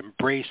as I've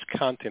embraced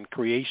content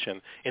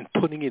creation and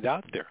putting it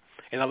out there,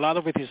 and a lot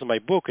of it is in my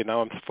book, and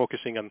now I'm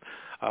focusing on,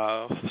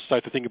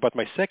 start to think about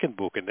my second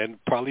book, and then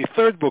probably a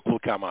third book will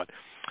come out.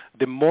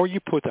 The more you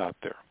put out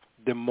there,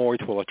 the more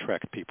it will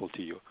attract people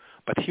to you.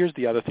 But here's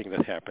the other thing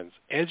that happens.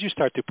 As you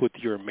start to put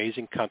your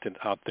amazing content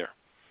out there,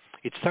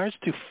 it starts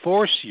to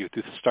force you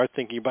to start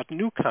thinking about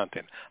new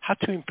content, how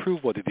to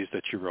improve what it is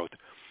that you wrote.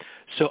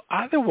 So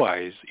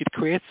otherwise, it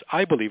creates,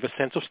 I believe, a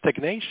sense of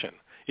stagnation.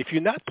 If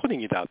you're not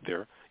putting it out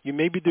there, you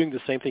may be doing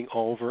the same thing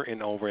over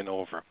and over and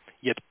over.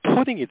 Yet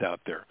putting it out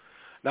there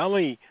not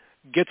only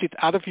gets it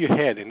out of your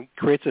head and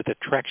creates an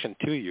attraction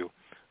to you,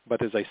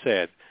 but as I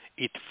said,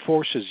 it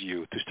forces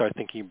you to start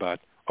thinking about,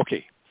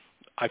 okay,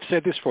 I've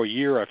said this for a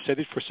year, I've said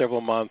it for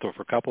several months or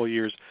for a couple of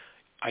years,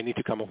 I need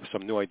to come up with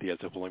some new ideas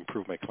that will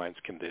improve my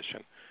client's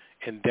condition.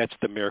 And that's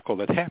the miracle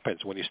that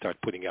happens when you start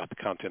putting out the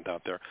content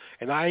out there.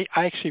 And I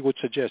actually would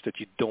suggest that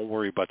you don't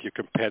worry about your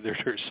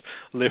competitors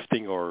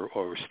lifting or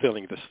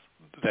stealing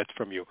that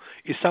from you.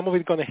 Is some of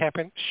it going to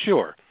happen?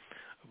 Sure.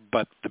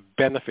 But the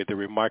benefit, the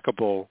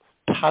remarkable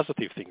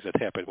positive things that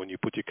happen when you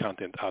put your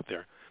content out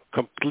there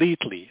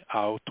completely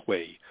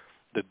outweigh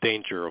the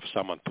danger of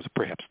someone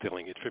perhaps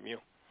stealing it from you.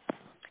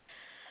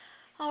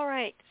 All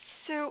right.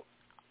 So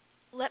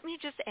let me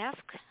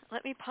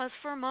pause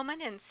for a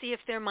moment and see if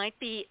there might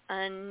be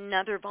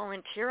another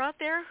volunteer out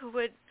there who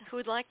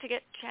would like to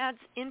get Chad's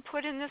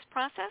input in this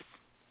process.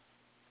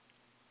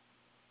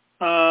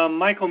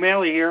 Mike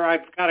O'Malley here.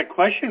 I've got a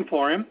question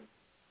for him.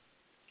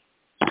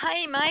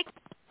 Hi, Mike.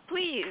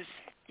 Please,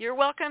 you're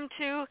welcome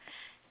to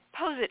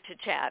pose it to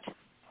Chad.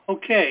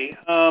 Okay.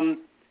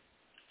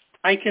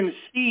 I can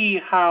see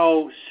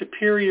how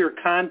superior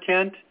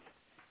content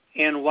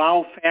and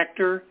wow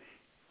factor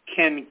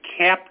can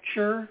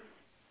capture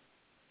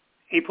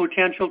a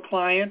potential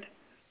client,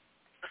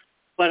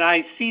 but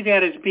I see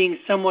that as being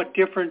somewhat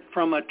different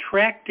from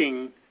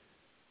attracting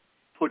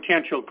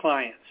potential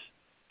clients.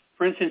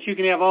 For instance, you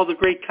can have all the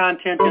great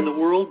content in the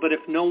world, but if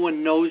no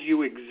one knows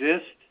you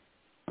exist,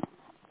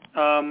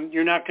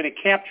 you're not going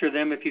to capture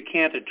them if you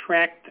can't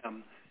attract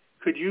them.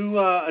 Could you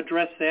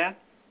address that?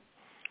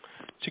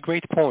 It's a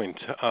great point.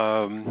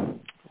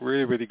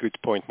 Really, really good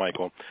point,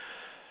 Michael.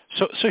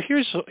 So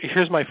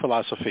here's my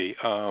philosophy,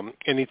 and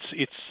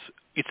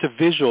it's a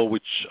visual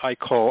which I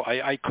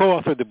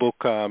co-authored the book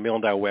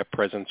Million Dollar Web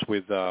Presence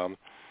with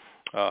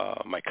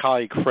my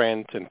colleague,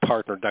 friend, and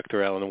partner,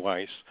 Dr. Alan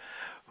Weiss,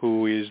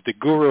 who is the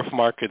guru of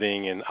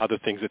marketing and other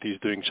things that he's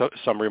doing,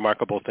 some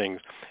remarkable things.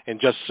 And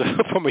just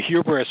from a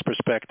humorous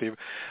perspective,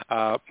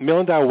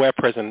 Million Dollar Web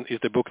Presence is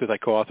the book that I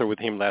co-authored with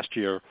him last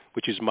year,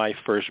 which is my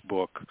first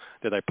book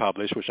that I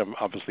published, which I'm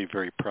obviously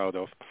very proud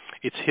of.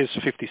 It's his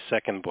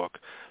 52nd book.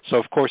 So,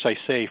 of course, I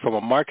say from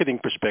a marketing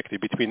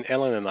perspective, between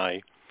Alan and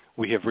I,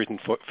 we have written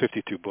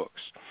 52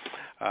 books.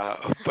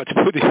 But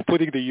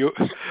putting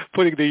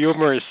the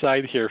humor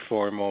aside here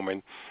for a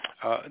moment,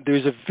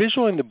 there's a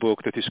visual in the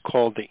book that is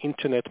called the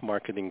Internet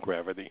Marketing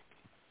Gravity.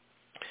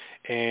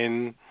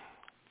 And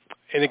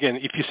again,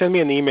 if you send me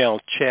an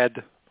email,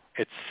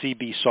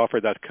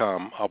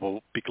 chad@cbsoftware.com, I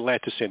will be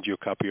glad to send you a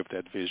copy of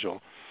that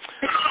visual.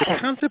 The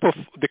concept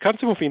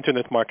of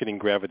Internet Marketing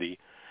Gravity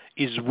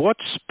is what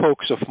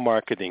spokes of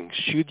marketing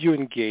should you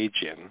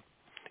engage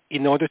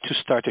in order to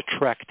start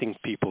attracting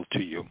people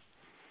to you.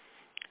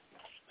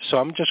 So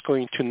I'm just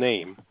going to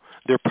name.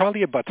 There are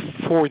probably about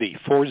 40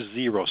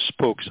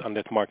 spokes on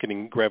that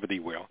marketing gravity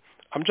wheel.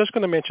 I'm just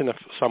going to mention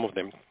some of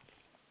them.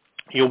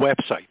 Your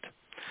website,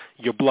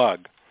 your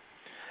blog,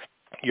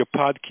 your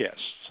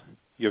podcasts,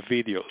 your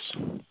videos,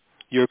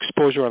 your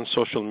exposure on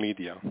social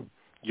media,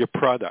 your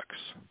products,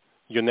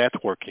 your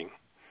networking,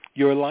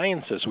 your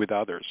alliances with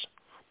others,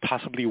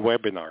 possibly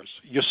webinars,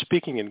 your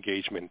speaking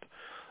engagement,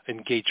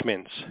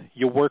 engagements,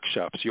 your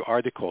workshops, your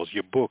articles,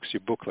 your books,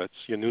 your booklets,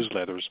 your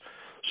newsletters,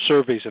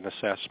 surveys and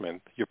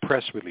assessment, your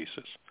press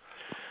releases.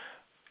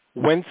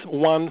 When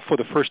one for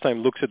the first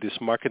time looks at this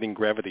marketing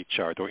gravity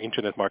chart or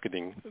internet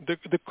marketing, there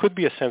could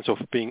be a sense of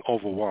being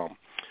overwhelmed.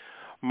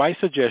 My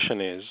suggestion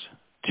is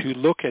to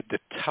look at the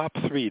top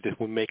 3 that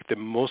will make the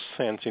most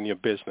sense in your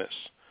business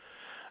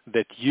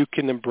that you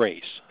can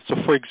embrace. So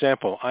for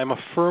example, I'm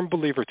a firm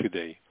believer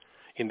today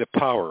in the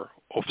power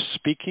of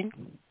speaking,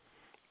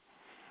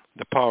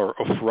 the power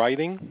of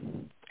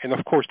writing, and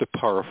of course the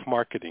power of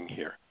marketing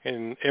here,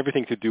 and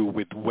everything to do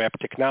with web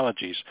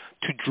technologies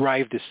to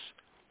drive this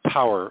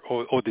power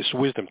or this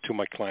wisdom to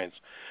my clients.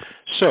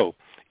 So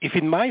if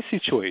in my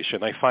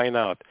situation I find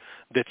out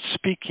that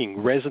speaking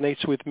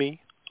resonates with me,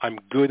 I'm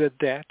good at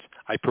that,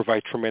 I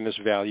provide tremendous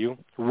value,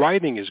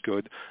 writing is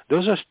good,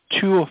 those are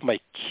 2 of my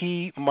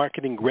key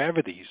marketing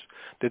gravities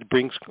that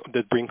bring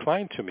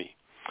clients to me.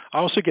 I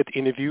also get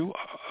interviewed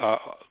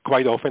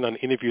quite often on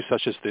interviews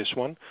such as this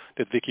one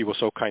that Vicki was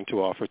so kind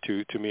to offer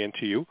to me and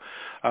to you.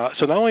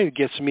 So not only it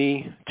gets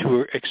me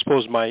to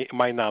expose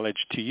my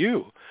knowledge to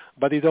you,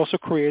 but it also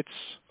creates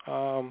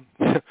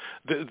the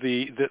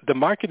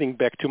marketing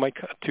back to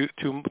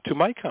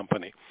my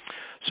company.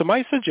 So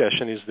my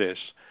suggestion is this.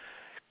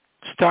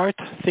 Start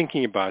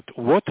thinking about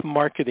what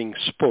marketing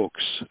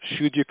spokes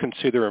should you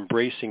consider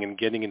embracing and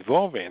getting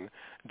involved in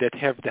that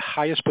have the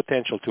highest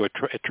potential to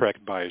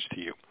attract buyers to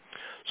you.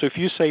 So if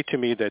you say to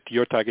me that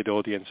your target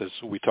audience, as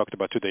we talked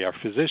about today, are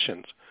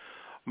physicians,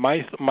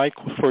 my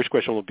first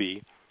question will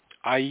be,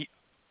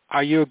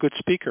 are you a good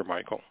speaker,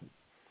 Michael?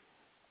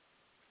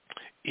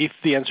 If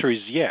the answer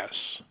is yes,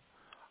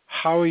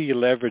 how are you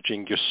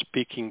leveraging your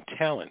speaking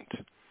talent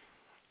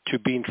to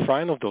be in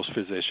front of those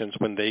physicians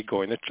when they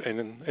go and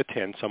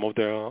attend some of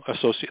the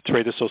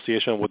trade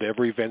association,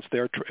 whatever events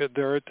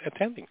they're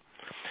attending?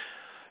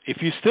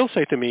 If you still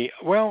say to me,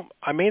 well,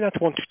 I may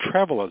not want to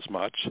travel as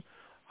much,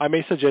 I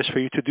may suggest for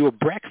you to do a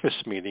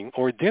breakfast meeting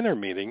or a dinner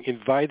meeting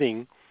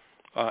inviting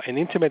an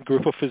intimate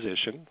group of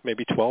physicians,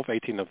 maybe 12,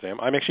 18 of them.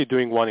 I'm actually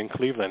doing one in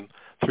Cleveland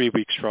 3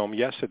 weeks from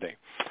yesterday.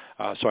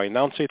 So I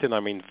announce it, and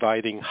I'm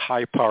inviting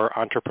high-power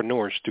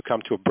entrepreneurs to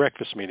come to a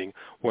breakfast meeting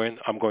when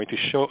I'm going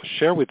to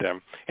share with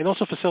them and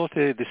also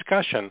facilitate a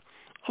discussion,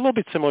 a little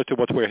bit similar to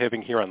what we're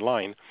having here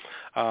online.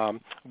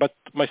 But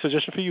my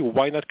suggestion for you,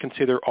 why not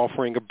consider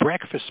offering a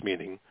breakfast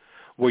meeting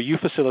where you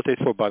facilitate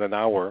for about an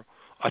hour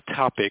a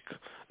topic.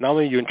 Not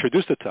only you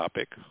introduce the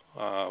topic,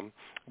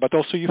 but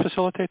also you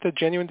facilitate a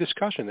genuine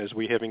discussion as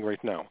we're having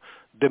right now.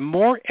 The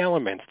more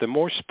elements, the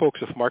more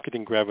spokes of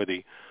marketing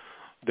gravity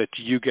that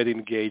you get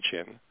engaged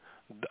in,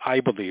 I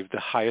believe the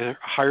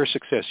higher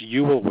success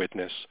you will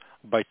witness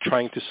by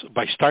starting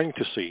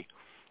to see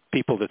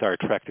people that are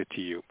attracted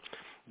to you.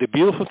 The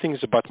beautiful thing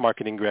is about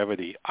marketing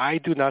gravity, I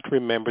do not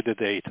remember the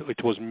date.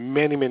 It was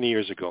many, many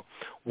years ago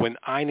when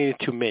I needed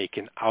to make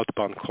an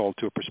outbound call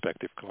to a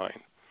prospective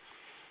client.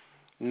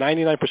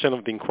 99%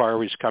 of the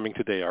inquiries coming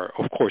today are,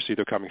 of course,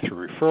 either coming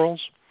through referrals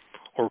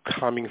or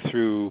coming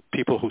through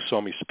people who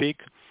saw me speak.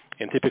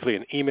 And typically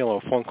an email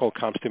or a phone call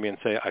comes to me and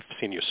say, I've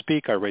seen you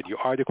speak, I read your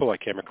article, I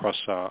came across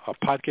a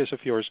podcast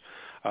of yours,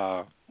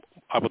 I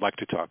would like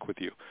to talk with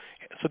you.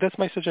 So that's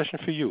my suggestion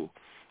for you.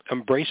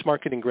 Embrace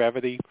marketing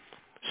gravity.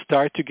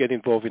 Start to get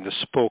involved in the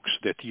spokes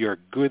that you're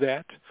good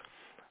at,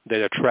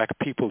 that attract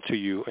people to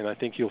you, and I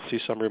think you'll see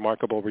some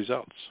remarkable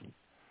results.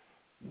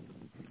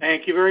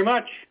 Thank you very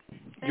much.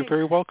 You're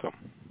very welcome.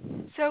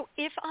 So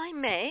if I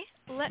may,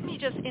 let me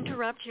just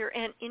interrupt here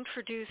and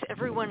introduce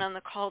everyone on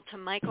the call to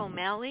Mike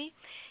O'Malley.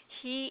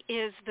 He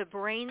is the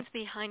brains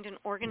behind an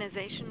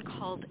organization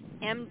called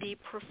MD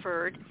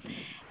Preferred,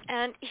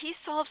 and he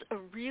solves a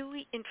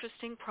really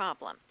interesting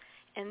problem,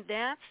 and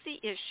that's the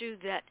issue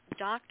that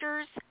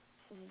doctors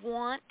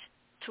want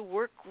to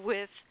work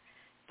with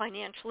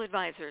financial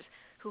advisors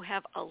who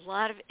have a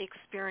lot of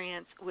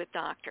experience with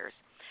doctors.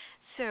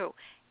 So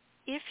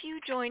if you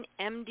join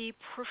MD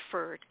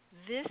Preferred,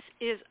 this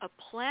is a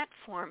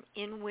platform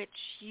in which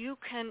you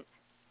can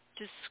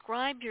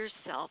describe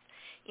yourself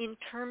in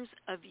terms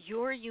of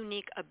your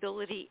unique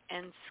ability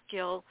and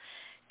skill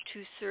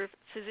to serve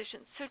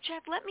physicians. So,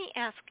 Chad, let me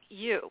ask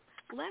you.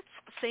 Let's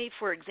say,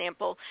 for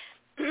example,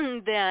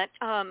 that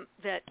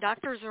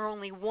doctors are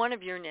only one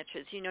of your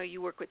niches. You know,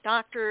 you work with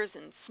doctors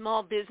and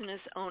small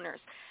business owners.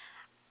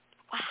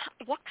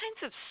 What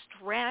kinds of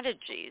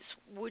strategies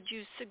would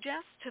you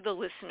suggest to the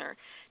listener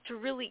to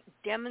really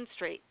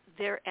demonstrate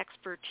their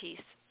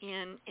expertise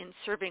in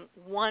serving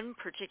one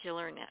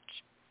particular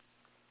niche?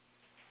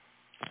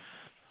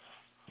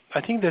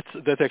 I think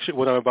that actually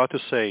what I'm about to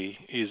say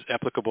is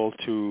applicable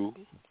to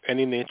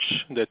any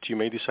niche that you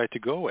may decide to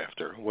go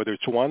after, whether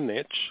it's one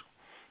niche,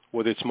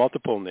 whether it's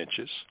multiple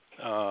niches.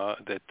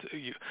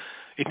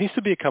 It needs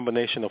to be a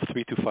combination of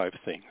 3 to 5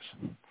 things.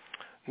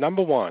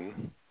 Number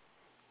one,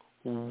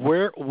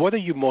 what are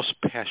you most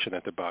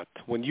passionate about?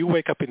 When you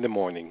wake up in the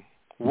morning,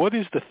 what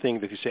is the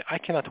thing that you say, I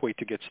cannot wait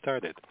to get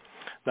started?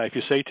 Now, if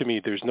you say to me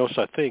there's no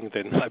such thing,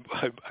 then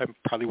I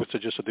probably would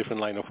suggest a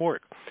different line of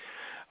work.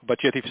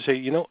 But yet if you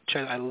say,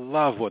 Chad, I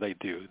love what I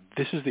do,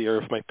 this is the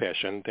area of my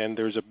passion, then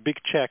there's a big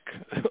check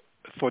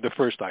for the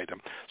first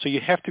item. So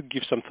you have to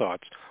give some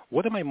thoughts.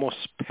 What am I most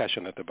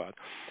passionate about?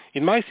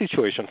 In my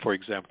situation, for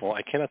example,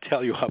 I cannot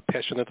tell you how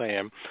passionate I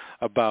am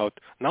about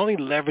not only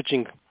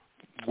leveraging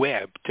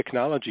web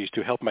technologies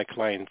to help my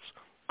clients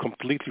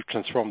completely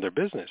transform their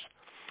business,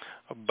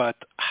 but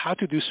how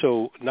to do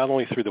so not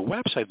only through the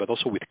website, but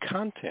also with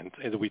content,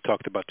 as we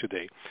talked about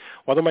today.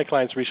 One of my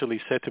clients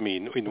recently said to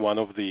me in one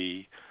of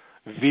the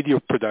video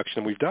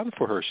production we've done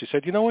for her, she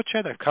said, you know what,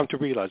 Chad, I've come to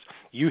realize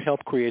you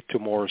help create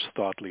tomorrow's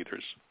thought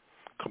leaders.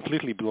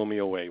 Completely blew me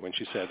away when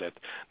she said that.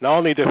 Not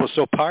only that was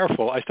so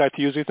powerful, I started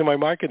to use it in my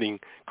marketing,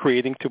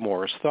 creating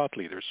tomorrow's thought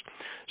leaders.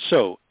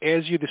 So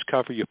as you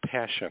discover your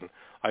passion,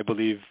 I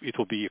believe it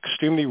will be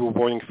extremely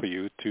rewarding for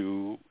you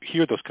to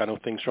hear those kind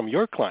of things from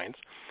your clients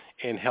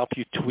and help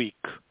you tweak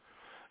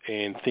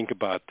and think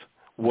about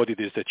what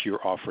it is that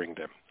you're offering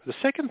them. The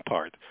second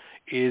part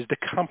is the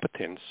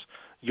competence,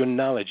 your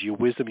knowledge, your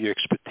wisdom, your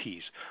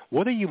expertise.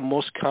 What are you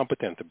most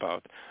competent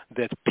about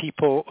that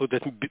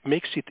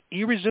makes it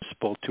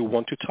irresistible to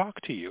want to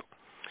talk to you?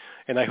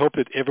 And I hope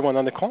that everyone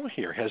on the call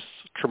here has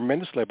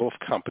tremendous level of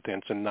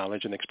competence and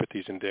knowledge and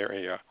expertise in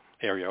their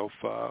area of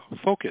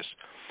focus.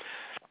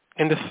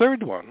 And the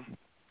third one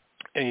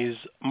is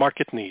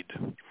market need.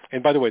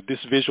 And by the way, this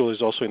visual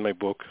is also in my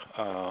book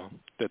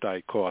that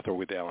I co-author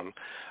with Alan.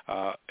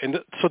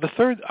 So the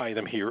third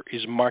item here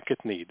is market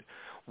need.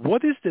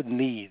 What is the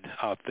need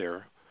out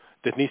there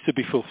that needs to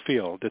be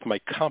fulfilled that my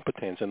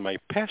competence and my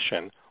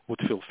passion would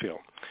fulfill?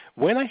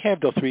 When I have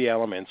the three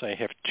elements, I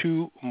have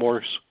two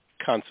more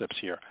concepts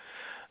here.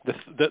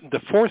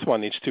 The fourth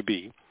one needs to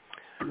be,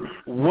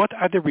 what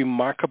are the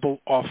remarkable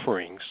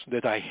offerings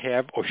that I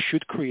have or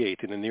should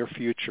create in the near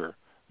future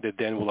that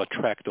then will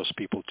attract those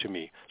people to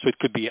me? So it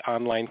could be an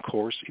online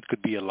course, it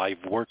could be a live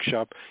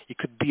workshop, it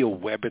could be a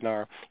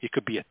webinar, it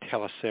could be a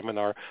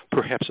teleseminar,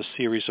 perhaps a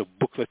series of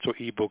booklets or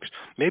ebooks,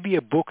 maybe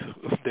a book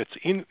that's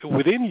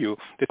within you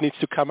that needs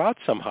to come out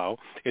somehow.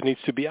 It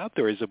needs to be out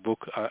there as a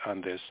book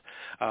on this.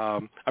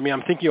 I'm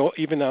thinking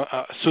even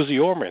Susie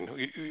Orman,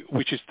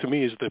 which is to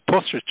me is the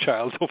poster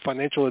child of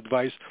financial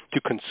advice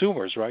to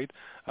consumers, right,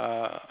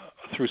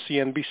 through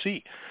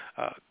CNBC.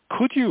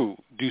 Could you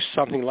do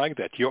something like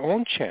that, your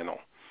own channel,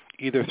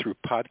 either through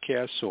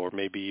podcasts or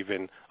maybe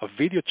even a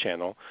video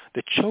channel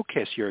that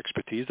showcase your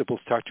expertise that will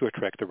start to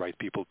attract the right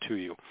people to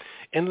you?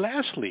 And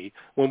lastly,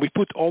 when we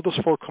put all those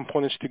four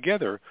components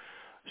together,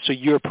 so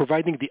you're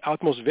providing the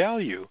utmost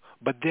value,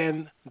 but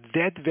then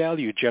that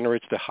value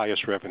generates the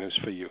highest revenues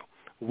for you.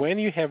 When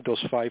you have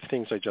those five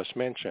things I just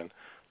mentioned,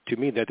 to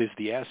me that is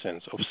the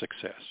essence of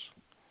success.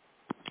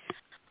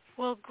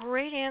 Well,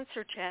 great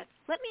answer, Chad.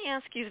 Let me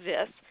ask you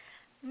this.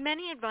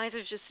 Many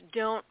advisors just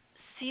don't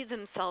see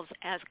themselves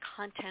as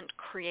content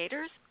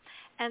creators,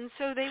 and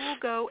so they will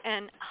go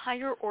and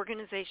hire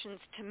organizations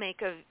to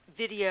make a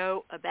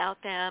video about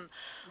them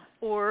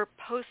or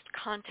post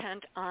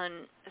content on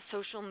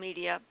social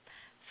media.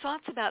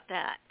 Thoughts about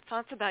that?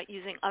 Thoughts about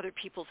using other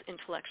people's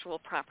intellectual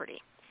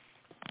property?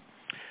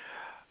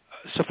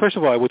 So first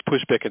of all, I would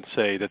push back and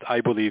say that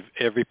I believe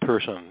every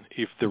person,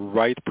 if the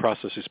right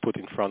process is put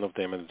in front of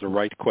them and the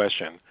right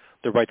question,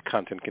 the right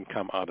content can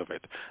come out of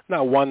it.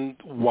 Now,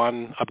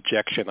 one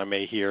objection I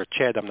may hear,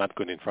 Chad, I'm not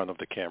good in front of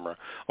the camera,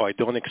 or I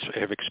don't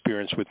have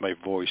experience with my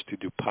voice to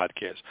do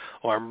podcasts,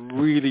 or I'm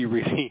really,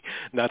 really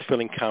not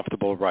feeling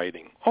comfortable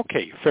writing.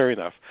 Okay, fair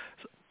enough.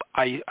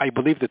 I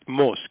believe that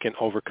most can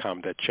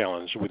overcome that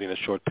challenge within a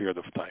short period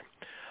of time.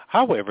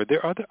 However,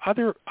 there are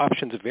other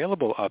options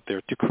available out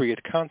there to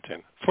create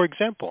content. For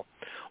example,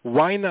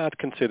 why not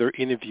consider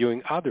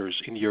interviewing others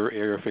in your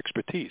area of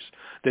expertise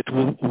that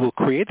will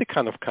create the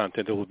kind of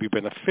content that will be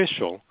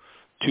beneficial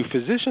to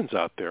physicians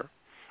out there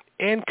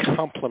and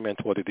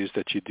complement what it is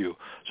that you do?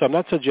 So I'm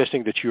not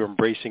suggesting that you're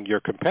embracing your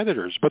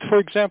competitors, but for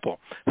example,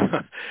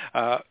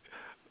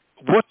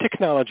 what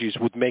technologies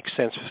would make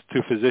sense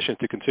to physicians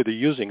to consider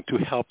using to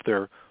help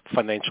their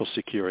financial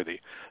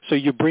security? So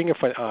you bring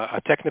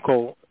a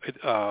technical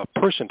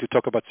person to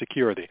talk about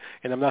security,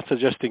 and I'm not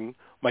suggesting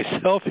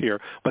myself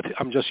here, but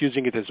I'm just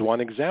using it as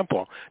one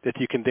example that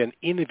you can then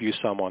interview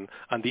someone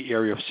on the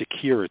area of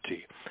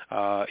security.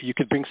 You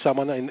could bring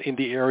someone in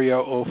the area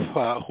of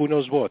who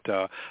knows what,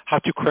 how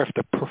to craft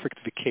a perfect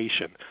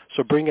vacation.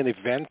 So bring an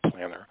event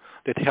planner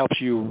that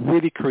helps you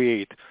really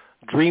create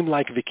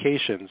dreamlike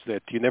vacations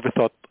that you never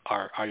thought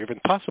are even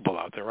possible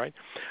out there, right?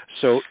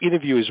 So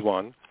interview is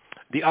one.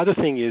 The other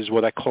thing is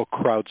what I call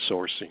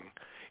crowdsourcing.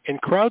 And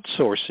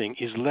crowdsourcing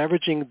is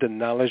leveraging the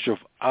knowledge of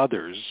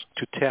others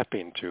to tap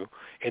into,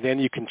 and then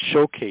you can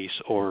showcase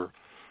or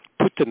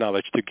put the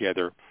knowledge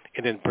together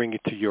and then bring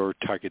it to your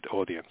target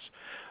audience.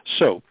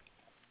 So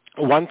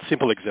one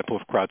simple example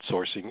of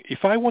crowdsourcing,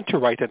 if I want to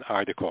write an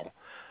article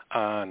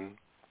on,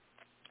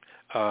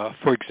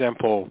 for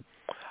example,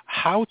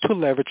 how to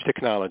leverage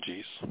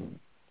technologies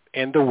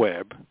and the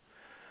web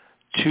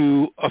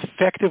to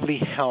effectively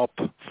help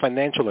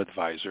financial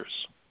advisors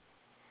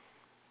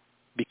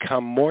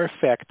become more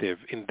effective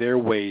in their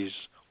ways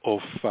of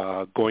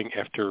going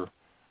after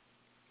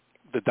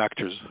the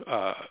doctor's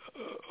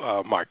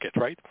market,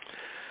 right?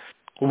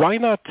 Why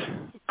not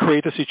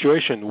create a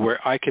situation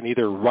where I can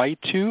either write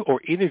to or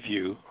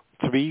interview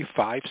 3,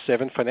 5,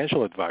 7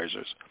 financial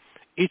advisors?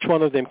 Each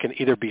one of them can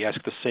either be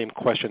asked the same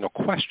question or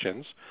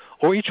questions,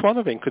 or each one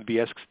of them could be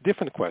asked a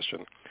different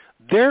question.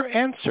 Their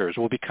answers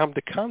will become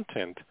the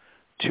content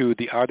to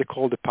the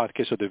article, the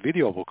podcast, or the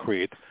video we'll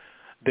create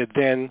that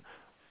then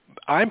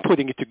I'm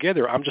putting it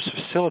together. I'm just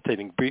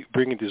facilitating,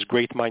 bringing these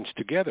great minds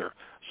together.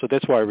 So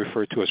that's why I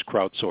refer to as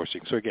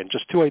crowdsourcing. So again,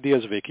 just 2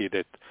 ideas, Vicki,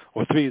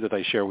 or 3 that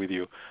I share with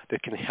you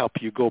that can help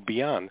you go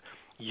beyond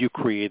you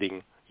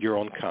creating your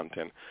own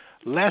content.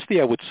 Lastly,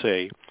 I would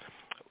say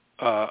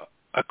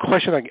a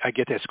question I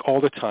get asked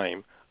all the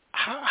time,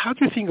 how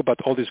do you think about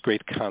all this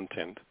great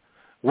content?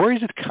 Where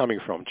is it coming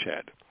from,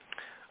 Chad?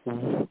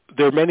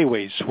 There are many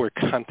ways where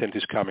content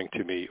is coming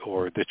to me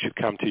or that should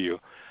come to you.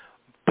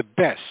 The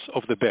best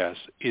of the best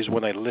is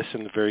when I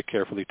listen very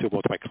carefully to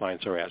what my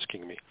clients are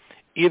asking me,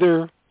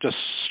 either just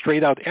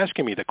straight out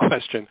asking me the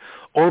question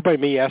or by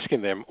me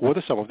asking them, what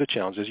are some of the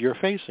challenges you're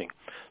facing?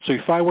 So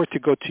if I were to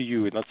go to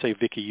you and let's say,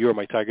 Vicki, you're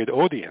my target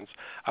audience,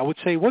 I would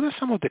say, what are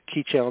some of the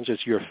key challenges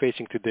you're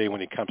facing today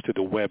when it comes to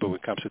the web or when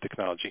it comes to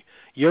technology?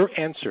 Your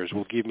answers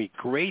will give me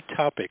great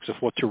topics of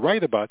what to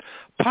write about,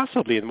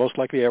 possibly and most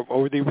likely I've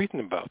already written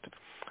about.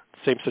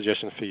 Same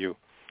suggestion for you.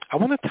 I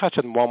want to touch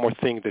on one more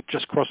thing that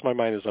just crossed my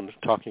mind as I'm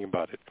talking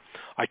about it.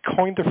 I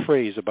coined a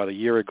phrase about a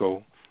year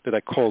ago that I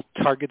called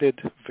targeted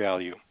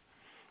value.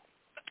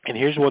 And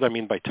here's what I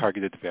mean by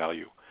targeted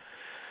value.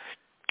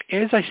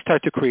 As I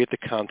start to create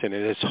the content,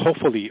 and as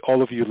hopefully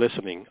all of you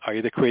listening are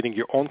either creating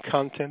your own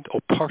content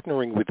or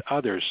partnering with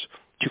others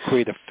to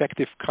create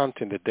effective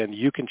content that then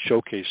you can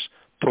showcase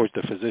towards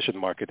the physician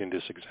market in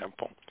this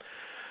example.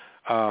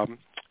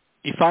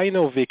 If I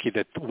know, Vicki,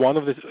 that one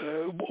of the,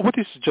 what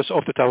is, just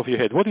off the top of your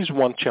head, what is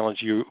one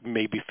challenge you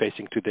may be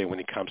facing today when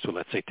it comes to,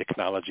 let's say,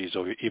 technologies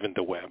or even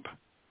the web?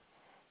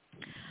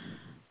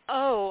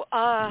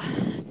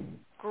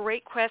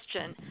 Great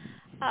question.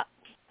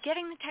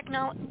 Getting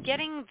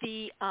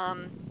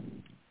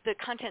the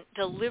content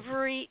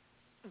delivery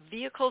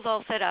vehicles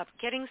all set up,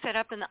 getting set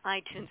up in the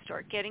iTunes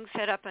store, getting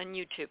set up on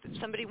YouTube.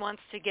 If somebody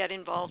wants to get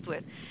involved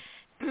with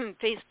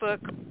Facebook,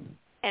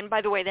 and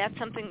by the way, that's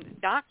something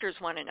doctors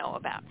want to know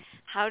about.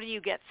 How do you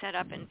get set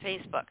up in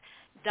Facebook?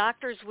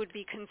 Doctors would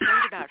be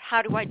concerned about,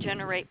 how do I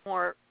generate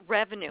more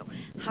revenue?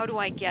 How do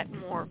I get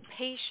more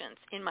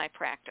patients in my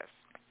practice?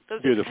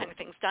 Those are the kind of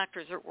things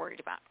doctors are worried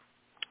about.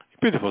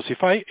 Beautiful. So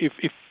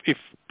if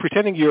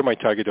pretending you're my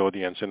target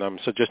audience, and I'm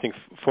suggesting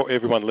for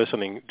everyone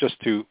listening just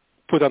to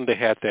put on the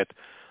hat that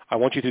I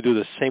want you to do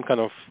the same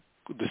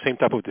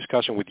type of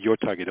discussion with your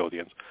target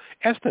audience.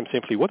 Ask them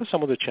simply, what are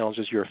some of the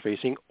challenges you're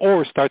facing,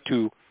 or start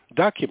to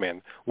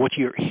document what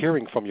you're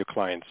hearing from your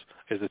clients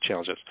as the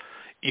challenges.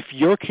 If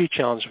your key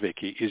challenge,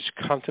 Vicki, is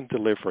content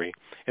delivery,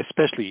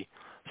 especially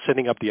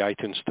setting up the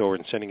iTunes store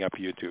and setting up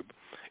YouTube,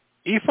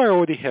 if I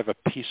already have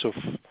a piece of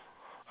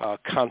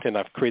content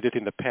I've created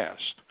in the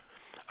past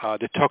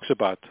that talks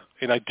about,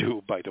 and I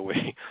do, by the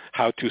way,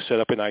 how to set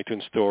up an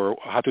iTunes store,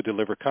 how to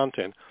deliver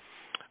content,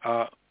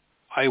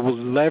 I will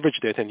leverage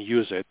that and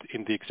use it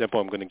in the example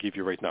I'm going to give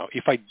you right now.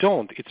 If I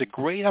don't, it's a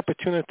great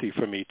opportunity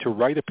for me to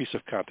write a piece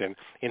of content,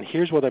 and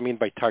here's what I mean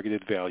by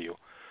targeted value.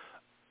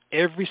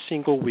 Every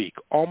single week,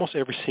 almost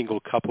every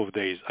single couple of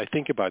days, I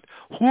think about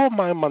who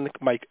among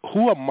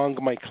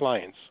my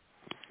clients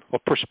or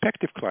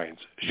prospective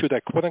clients should I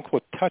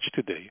quote-unquote touch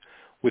today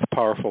with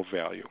powerful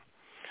value.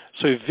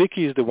 So if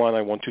Vicki is the one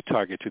I want to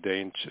target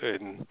today,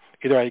 and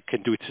either I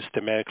can do it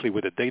systematically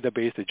with a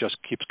database that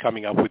just keeps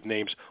coming up with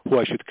names who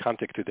I should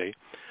contact today,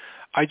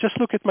 I just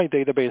look at my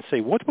database and say,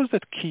 what was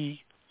that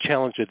key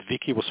challenge that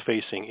Vicki was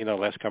facing in our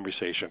last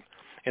conversation?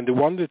 And the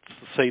one that's,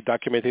 say,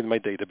 documented in my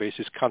database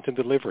is content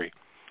delivery.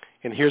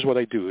 And here's what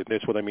I do, and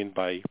that's what I mean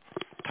by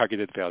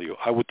targeted value.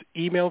 I would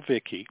email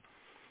Vicki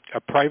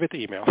a private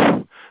email,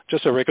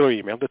 just a regular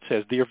email that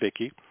says, Dear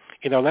Vicki,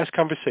 in our last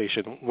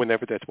conversation,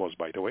 whenever that was,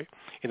 by the way,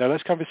 in our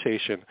last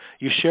conversation,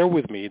 you share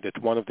with me that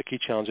one of the key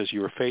challenges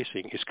you are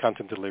facing is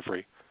content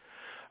delivery.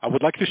 I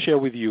would like to share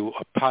with you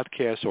a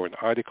podcast or an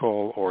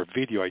article or a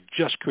video I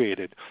just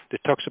created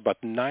that talks about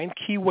 9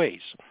 key ways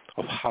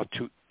of how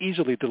to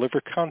easily deliver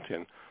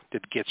content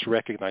that gets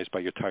recognized by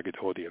your target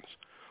audience.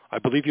 I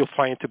believe you'll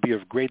find it to be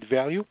of great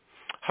value.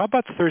 How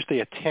about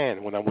Thursday at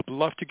 10 when I would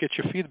love to get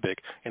your feedback,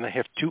 and I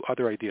have 2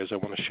 other ideas I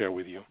want to share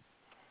with you.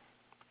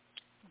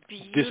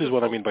 Beautiful. This is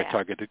what I mean by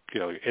targeted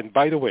value. And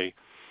by the way,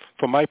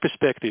 from my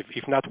perspective,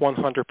 if not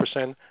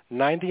 100%,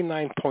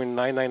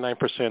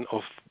 99.999%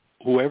 of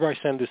whoever I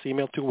send this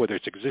email to, whether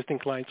it's existing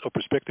clients or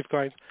prospective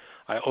clients,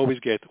 I always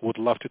get, would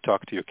love to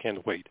talk to you,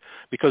 can't wait.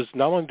 Because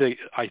not only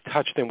I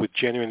touch them with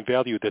genuine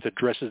value that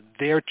addresses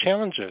their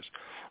challenges,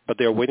 but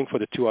they're waiting for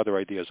the 2 other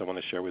ideas I want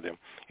to share with them.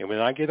 And when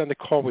I get on the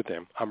call with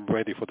them, I'm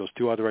ready for those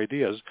 2 other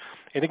ideas.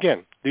 And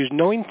again, there's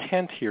no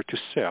intent here to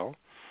sell.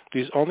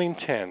 There's only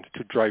intent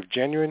to drive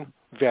genuine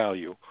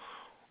value.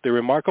 The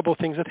remarkable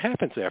things that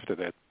happens after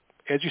that,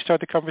 as you start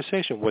the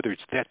conversation, whether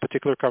it's that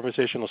particular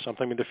conversation or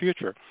sometime in the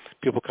future,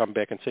 people come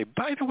back and say,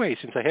 by the way,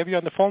 since I have you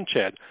on the phone,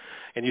 Chad,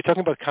 and you're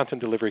talking about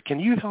content delivery, can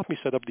you help me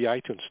set up the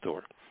iTunes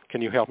store?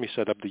 Can you help me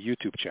set up the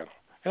YouTube channel?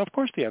 And of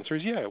course the answer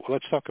is yeah. Well,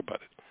 let's talk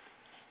about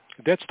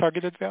it. That's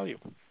targeted value.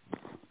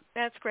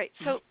 That's great.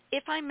 So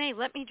if I may,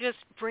 let me just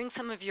bring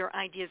some of your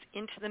ideas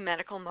into the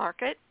medical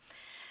market.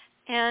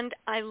 And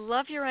I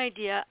love your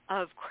idea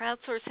of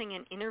crowdsourcing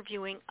and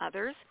interviewing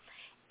others.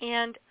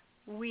 And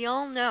we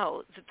all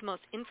know that the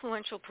most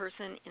influential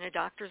person in a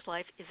doctor's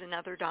life is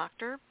another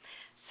doctor.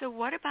 So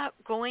what about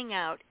going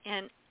out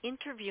and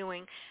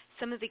interviewing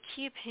some of the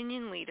key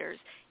opinion leaders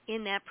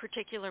in that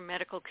particular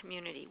medical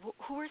community?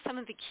 Who are some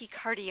of the key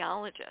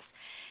cardiologists?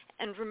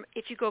 And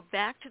if you go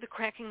back to the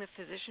Cracking the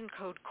Physician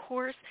Code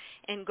course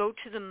and go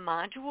to the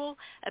module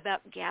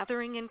about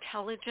gathering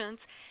intelligence,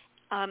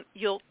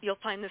 you'll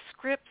find the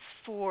scripts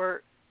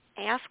for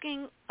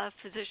asking a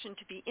physician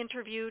to be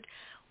interviewed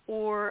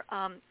or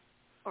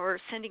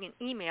sending an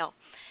email.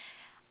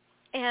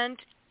 And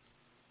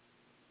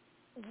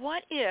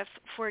what if,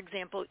 for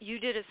example, you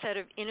did a set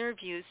of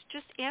interviews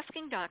just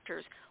asking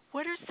doctors,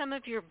 what are some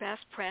of your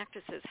best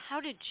practices?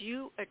 How did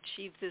you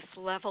achieve this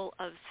level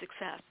of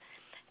success?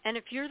 And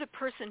if you're the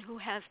person who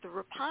has the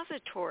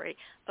repository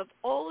of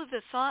all of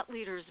the thought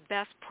leaders'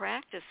 best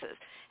practices,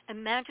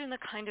 imagine the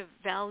kind of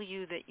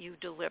value that you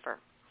deliver.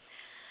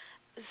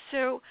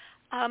 So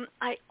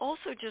I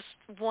also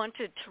just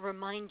wanted to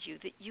remind you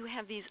that you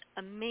have these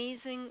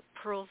amazing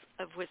pearls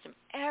of wisdom.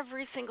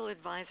 Every single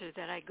advisor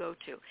that I go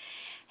to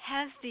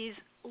has these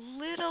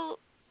little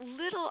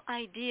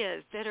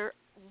ideas that are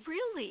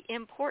really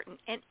important.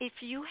 And if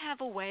you have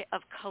a way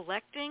of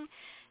collecting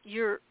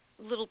your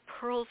little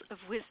pearls of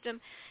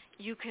wisdom,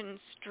 you can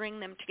string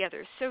them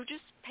together. So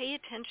just pay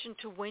attention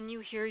to when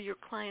you hear your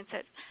client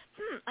say,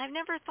 I've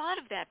never thought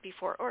of that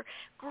before, or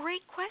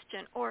great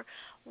question, or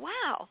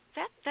wow,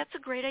 that's a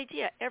great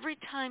idea. Every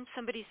time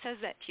somebody says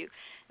that to you,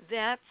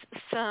 that's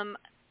some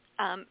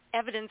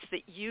evidence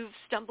that you've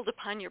stumbled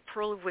upon your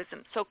pearl of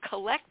wisdom. So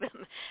collect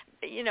them.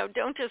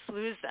 Don't just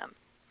lose them.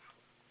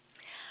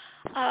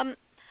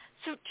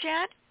 So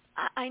Chad,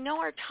 I know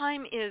our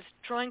time is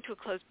drawing to a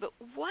close, but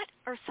what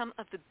are some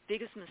of the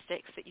biggest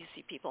mistakes that you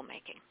see people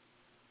making?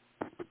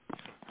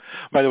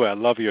 By the way, I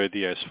love your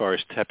idea as far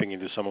as tapping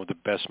into some of the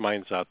best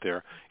minds out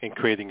there and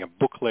creating a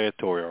booklet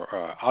or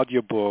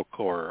audio book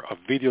or a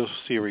video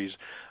series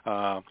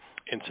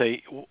and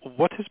say,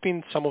 what has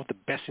been some of the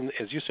best,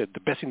 as you said, the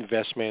best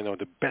investment or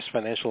the best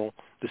financial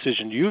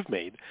decision you've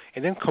made,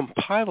 and then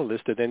compile a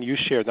list that then you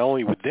share not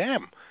only with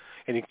them,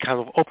 and it kind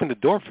of opened the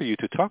door for you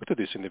to talk to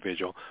this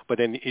individual, but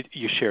then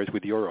you share it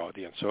with your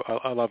audience. So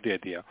I love the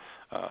idea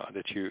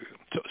that you.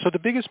 So the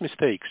biggest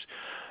mistakes.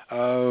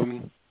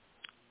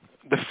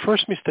 The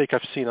first mistake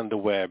I've seen on the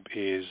web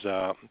is,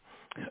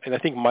 and I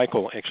think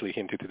Michael actually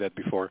hinted to that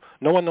before,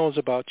 no one knows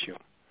about you.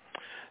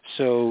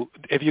 So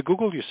if you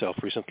Googled yourself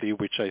recently,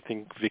 which I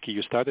think, Vicki,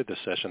 you started the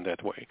session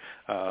that way,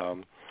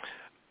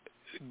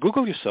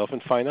 Google yourself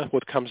and find out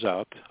what comes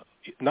out,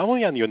 not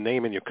only on your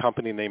name and your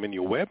company name and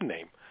your web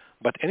name,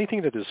 but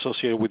anything that is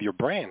associated with your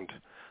brand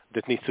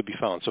that needs to be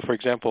found. So, for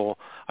example,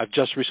 I've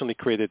just recently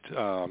created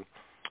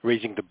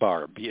Raising the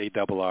Bar,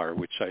 BARR,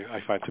 which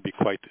I find to be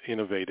quite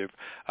innovative.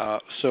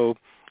 So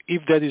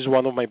if that is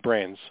one of my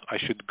brands, I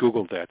should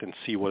Google that and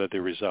see what are the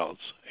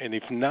results. And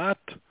if not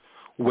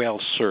well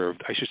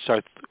served, I should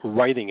start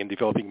writing and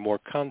developing more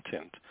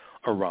content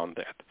around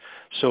that.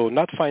 So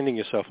not finding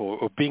yourself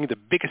or being the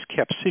biggest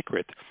kept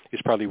secret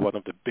is probably one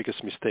of the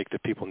biggest mistakes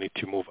that people need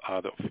to move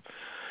out of.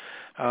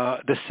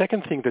 The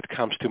second thing that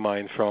comes to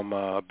mind from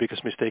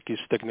biggest mistake is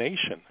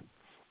stagnation.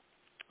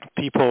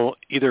 People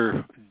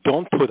either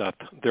don't put out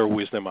their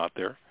wisdom out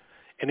there,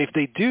 and if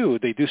they do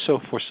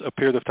so for a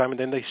period of time and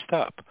then they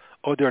stop,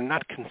 or they're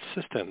not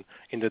consistent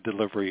in the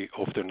delivery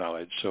of their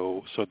knowledge,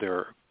 so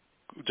they're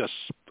just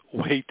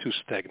way too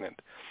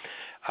stagnant.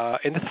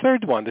 And the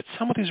third one that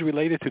somewhat is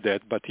related to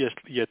that, but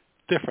yet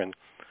different,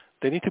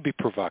 they need to be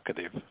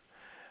provocative.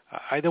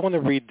 I don't want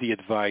to read the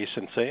advice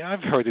and say,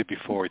 I've heard it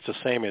before, it's the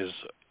same as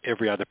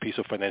every other piece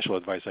of financial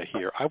advice I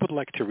hear. I would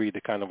like to read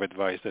the kind of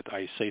advice that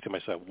I say to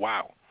myself,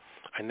 wow,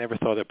 I never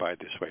thought about it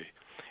this way.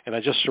 And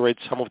I just read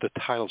some of the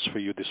titles for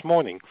you this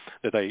morning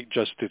that I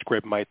just did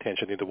grab my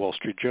attention in the Wall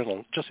Street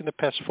Journal just in the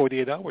past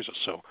 48 hours or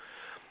so.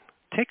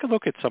 Take a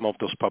look at some of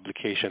those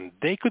publications.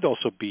 They could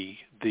also be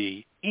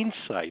the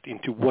insight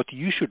into what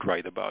you should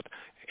write about.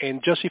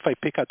 And just if I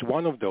pick out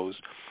one of those,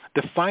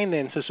 the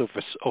finances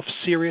of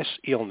serious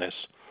illness,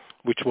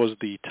 which was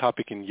the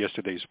topic in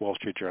yesterday's Wall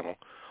Street Journal.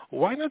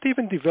 Why not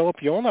even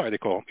develop your own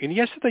article? In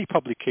yesterday's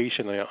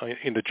publication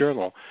in the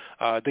journal,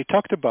 they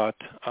talked about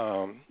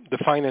the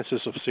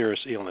finances of serious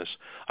illness.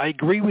 I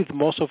agree with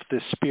most of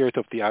the spirit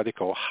of the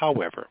article,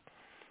 however,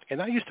 and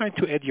now you're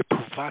starting to add your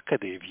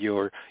provocative,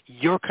 your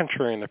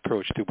contrarian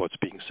approach to what's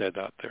being said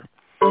out there.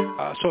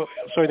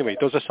 So anyway,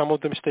 those are some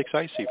of the mistakes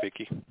I see,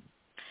 Vicki.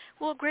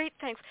 Well, great,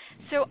 thanks.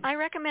 So I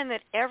recommend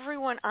that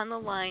everyone on the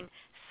line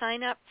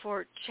sign up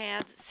for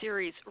Chad's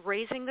series,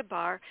 Raising the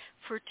Bar,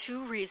 for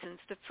two reasons.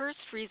 The first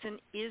reason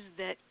is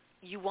that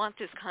you want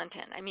this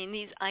content. I mean,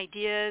 these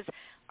ideas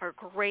are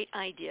great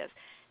ideas.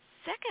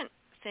 Second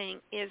thing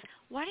is,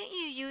 why don't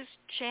you use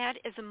Chad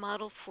as a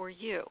model for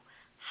you?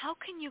 How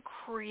can you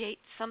create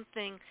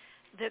something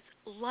that's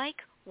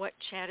like what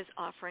Chad is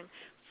offering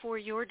for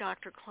your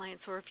doctor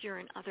clients, or if you're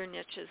in other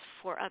niches,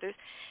 for others?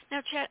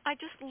 Now, Chad, I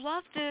just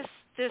love this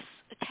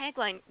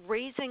tagline,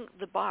 Raising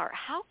the Bar.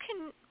 How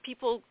can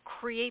people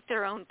create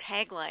their own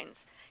taglines?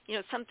 You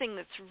know, something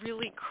that's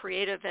really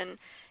creative and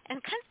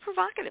kind of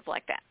provocative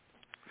like that.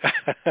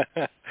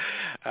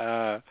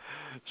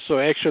 So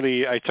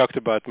actually, I talked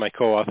about my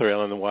co-author,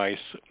 Ellen Weiss.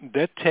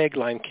 That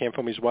tagline came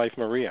from his wife,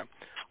 Maria.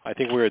 I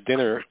think we were at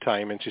dinner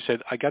time, and she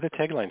said, I got a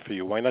tagline for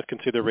you. Why not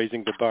consider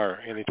raising the bar?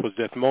 And it was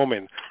that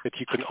moment that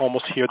you can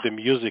almost hear the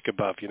music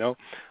above, you know.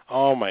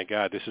 Oh, my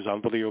God, this is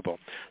unbelievable.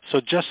 So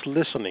just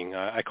listening,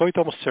 I call it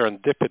almost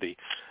serendipity.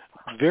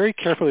 Very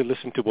carefully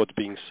listen to what's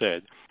being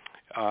said.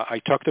 I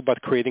talked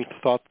about creating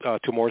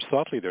tomorrow's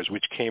thought leaders,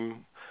 which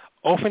came.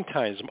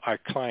 Oftentimes, our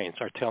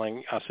clients are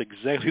telling us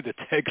exactly the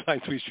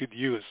taglines we should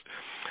use.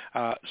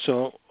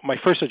 So my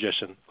first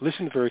suggestion,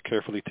 listen very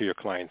carefully to your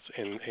clients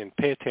and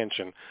pay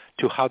attention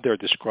to how they're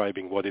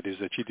describing what it is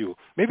that you do.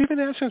 Maybe even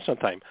ask them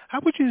sometime,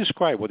 how would you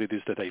describe what it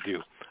is that I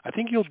do? I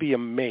think you'll be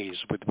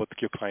amazed with what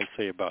your clients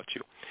say about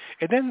you.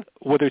 And then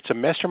whether it's a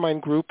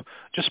mastermind group,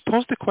 just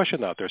post the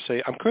question out there.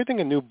 Say, I'm creating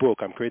a new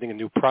book. I'm creating a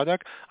new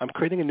product. I'm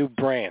creating a new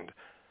brand.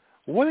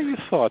 What are your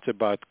thoughts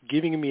about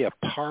giving me a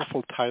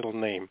powerful title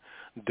name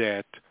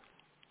that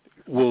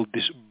will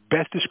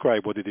best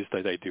describe what it is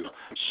that I do?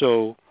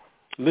 So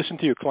listen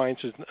to your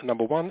clients is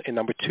number one, and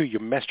number two,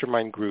 your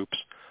mastermind groups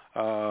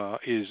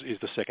is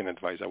the second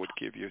advice I would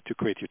give you to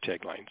create your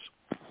taglines.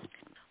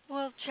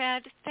 Well,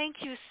 Chad,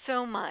 thank you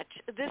so much.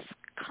 This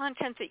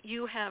content that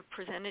you have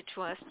presented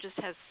to us just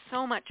has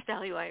so much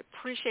value. I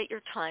appreciate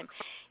your time.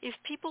 If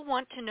people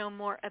want to know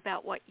more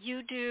about what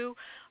you do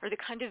or the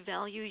kind of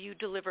value you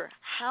deliver,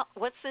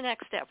 what's the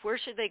next step? Where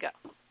should they go?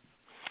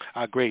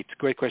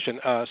 Great question.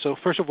 So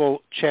first of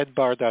all,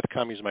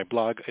 chadbarr.com is my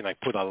blog, and I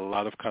put a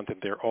lot of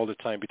content there all the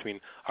time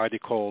between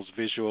articles,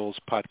 visuals,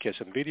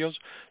 podcasts, and videos.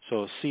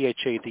 So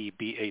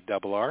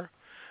ChadBarr.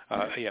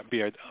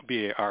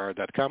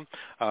 BAR.com.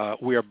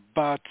 We are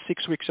about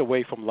 6 weeks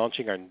away from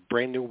launching our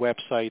brand new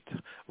website.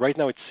 Right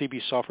now it's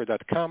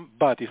cbsoftware.com,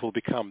 but it will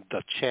become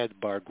the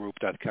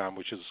chadbarrgroup.com,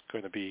 which is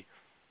going to be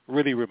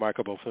really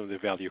remarkable for the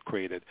value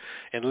created.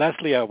 And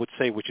lastly, I would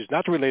say, which is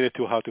not related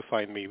to how to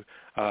find me,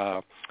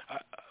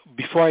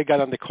 before I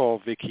got on the call,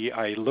 Vicki,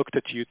 I looked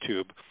at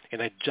YouTube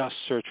and I just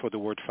searched for the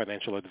word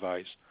financial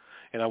advice.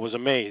 And I was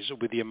amazed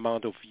with the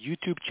amount of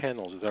YouTube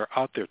channels that are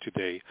out there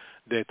today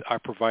that are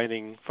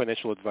providing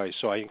financial advice.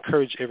 So I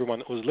encourage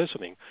everyone who's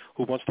listening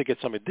who wants to get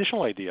some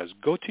additional ideas,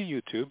 go to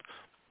YouTube,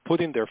 put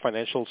in their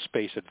financial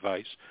space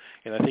advice,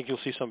 and I think you'll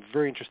see some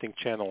very interesting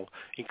channel,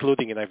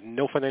 including, and I have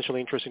no financial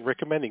interest in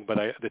recommending, but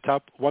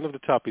one of the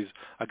top is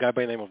a guy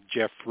by the name of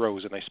Jeff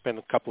Rose, and I spent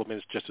a couple of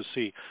minutes just to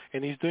see,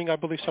 and he's doing, I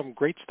believe, some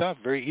great stuff,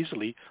 very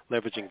easily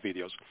leveraging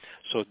videos.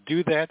 So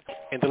do that,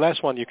 and the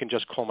last one, you can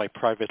just call my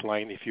private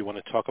line if you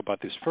want to talk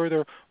about this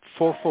further,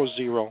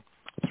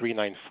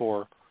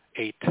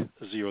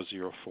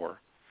 440-394-8004.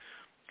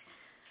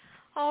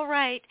 All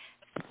right.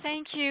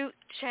 Thank you,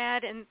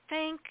 Chad, and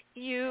thank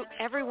you,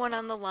 everyone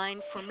on the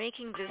line, for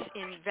making this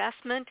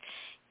investment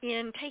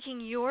in taking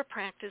your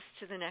practice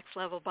to the next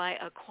level by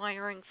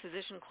acquiring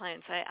physician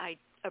clients. I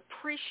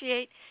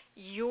appreciate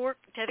your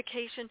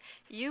dedication.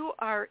 You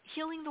are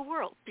healing the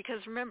world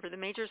because, remember, the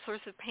major source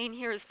of pain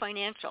here is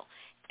financial.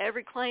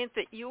 Every client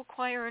that you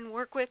acquire and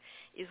work with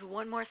is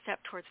one more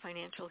step towards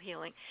financial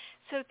healing.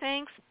 So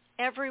thanks,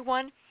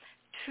 everyone.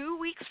 2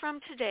 weeks from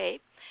today,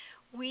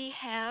 we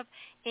have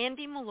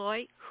Andy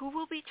Malloy, who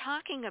will be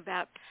talking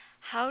about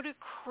how to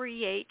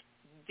create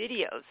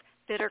videos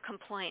that are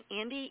compliant.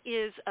 Andy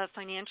is a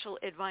financial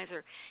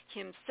advisor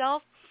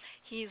himself.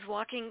 He's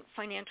walking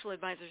financial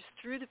advisors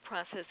through the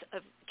process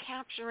of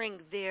capturing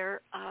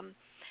their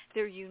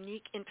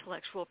unique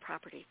intellectual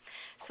property.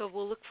 So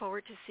we'll look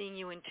forward to seeing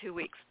you in 2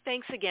 weeks.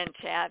 Thanks again,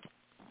 Chad.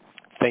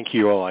 Thank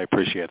you all. I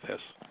appreciate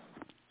this.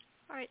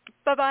 All right.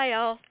 Bye-bye,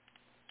 all.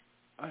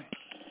 Bye.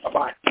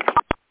 Bye-bye.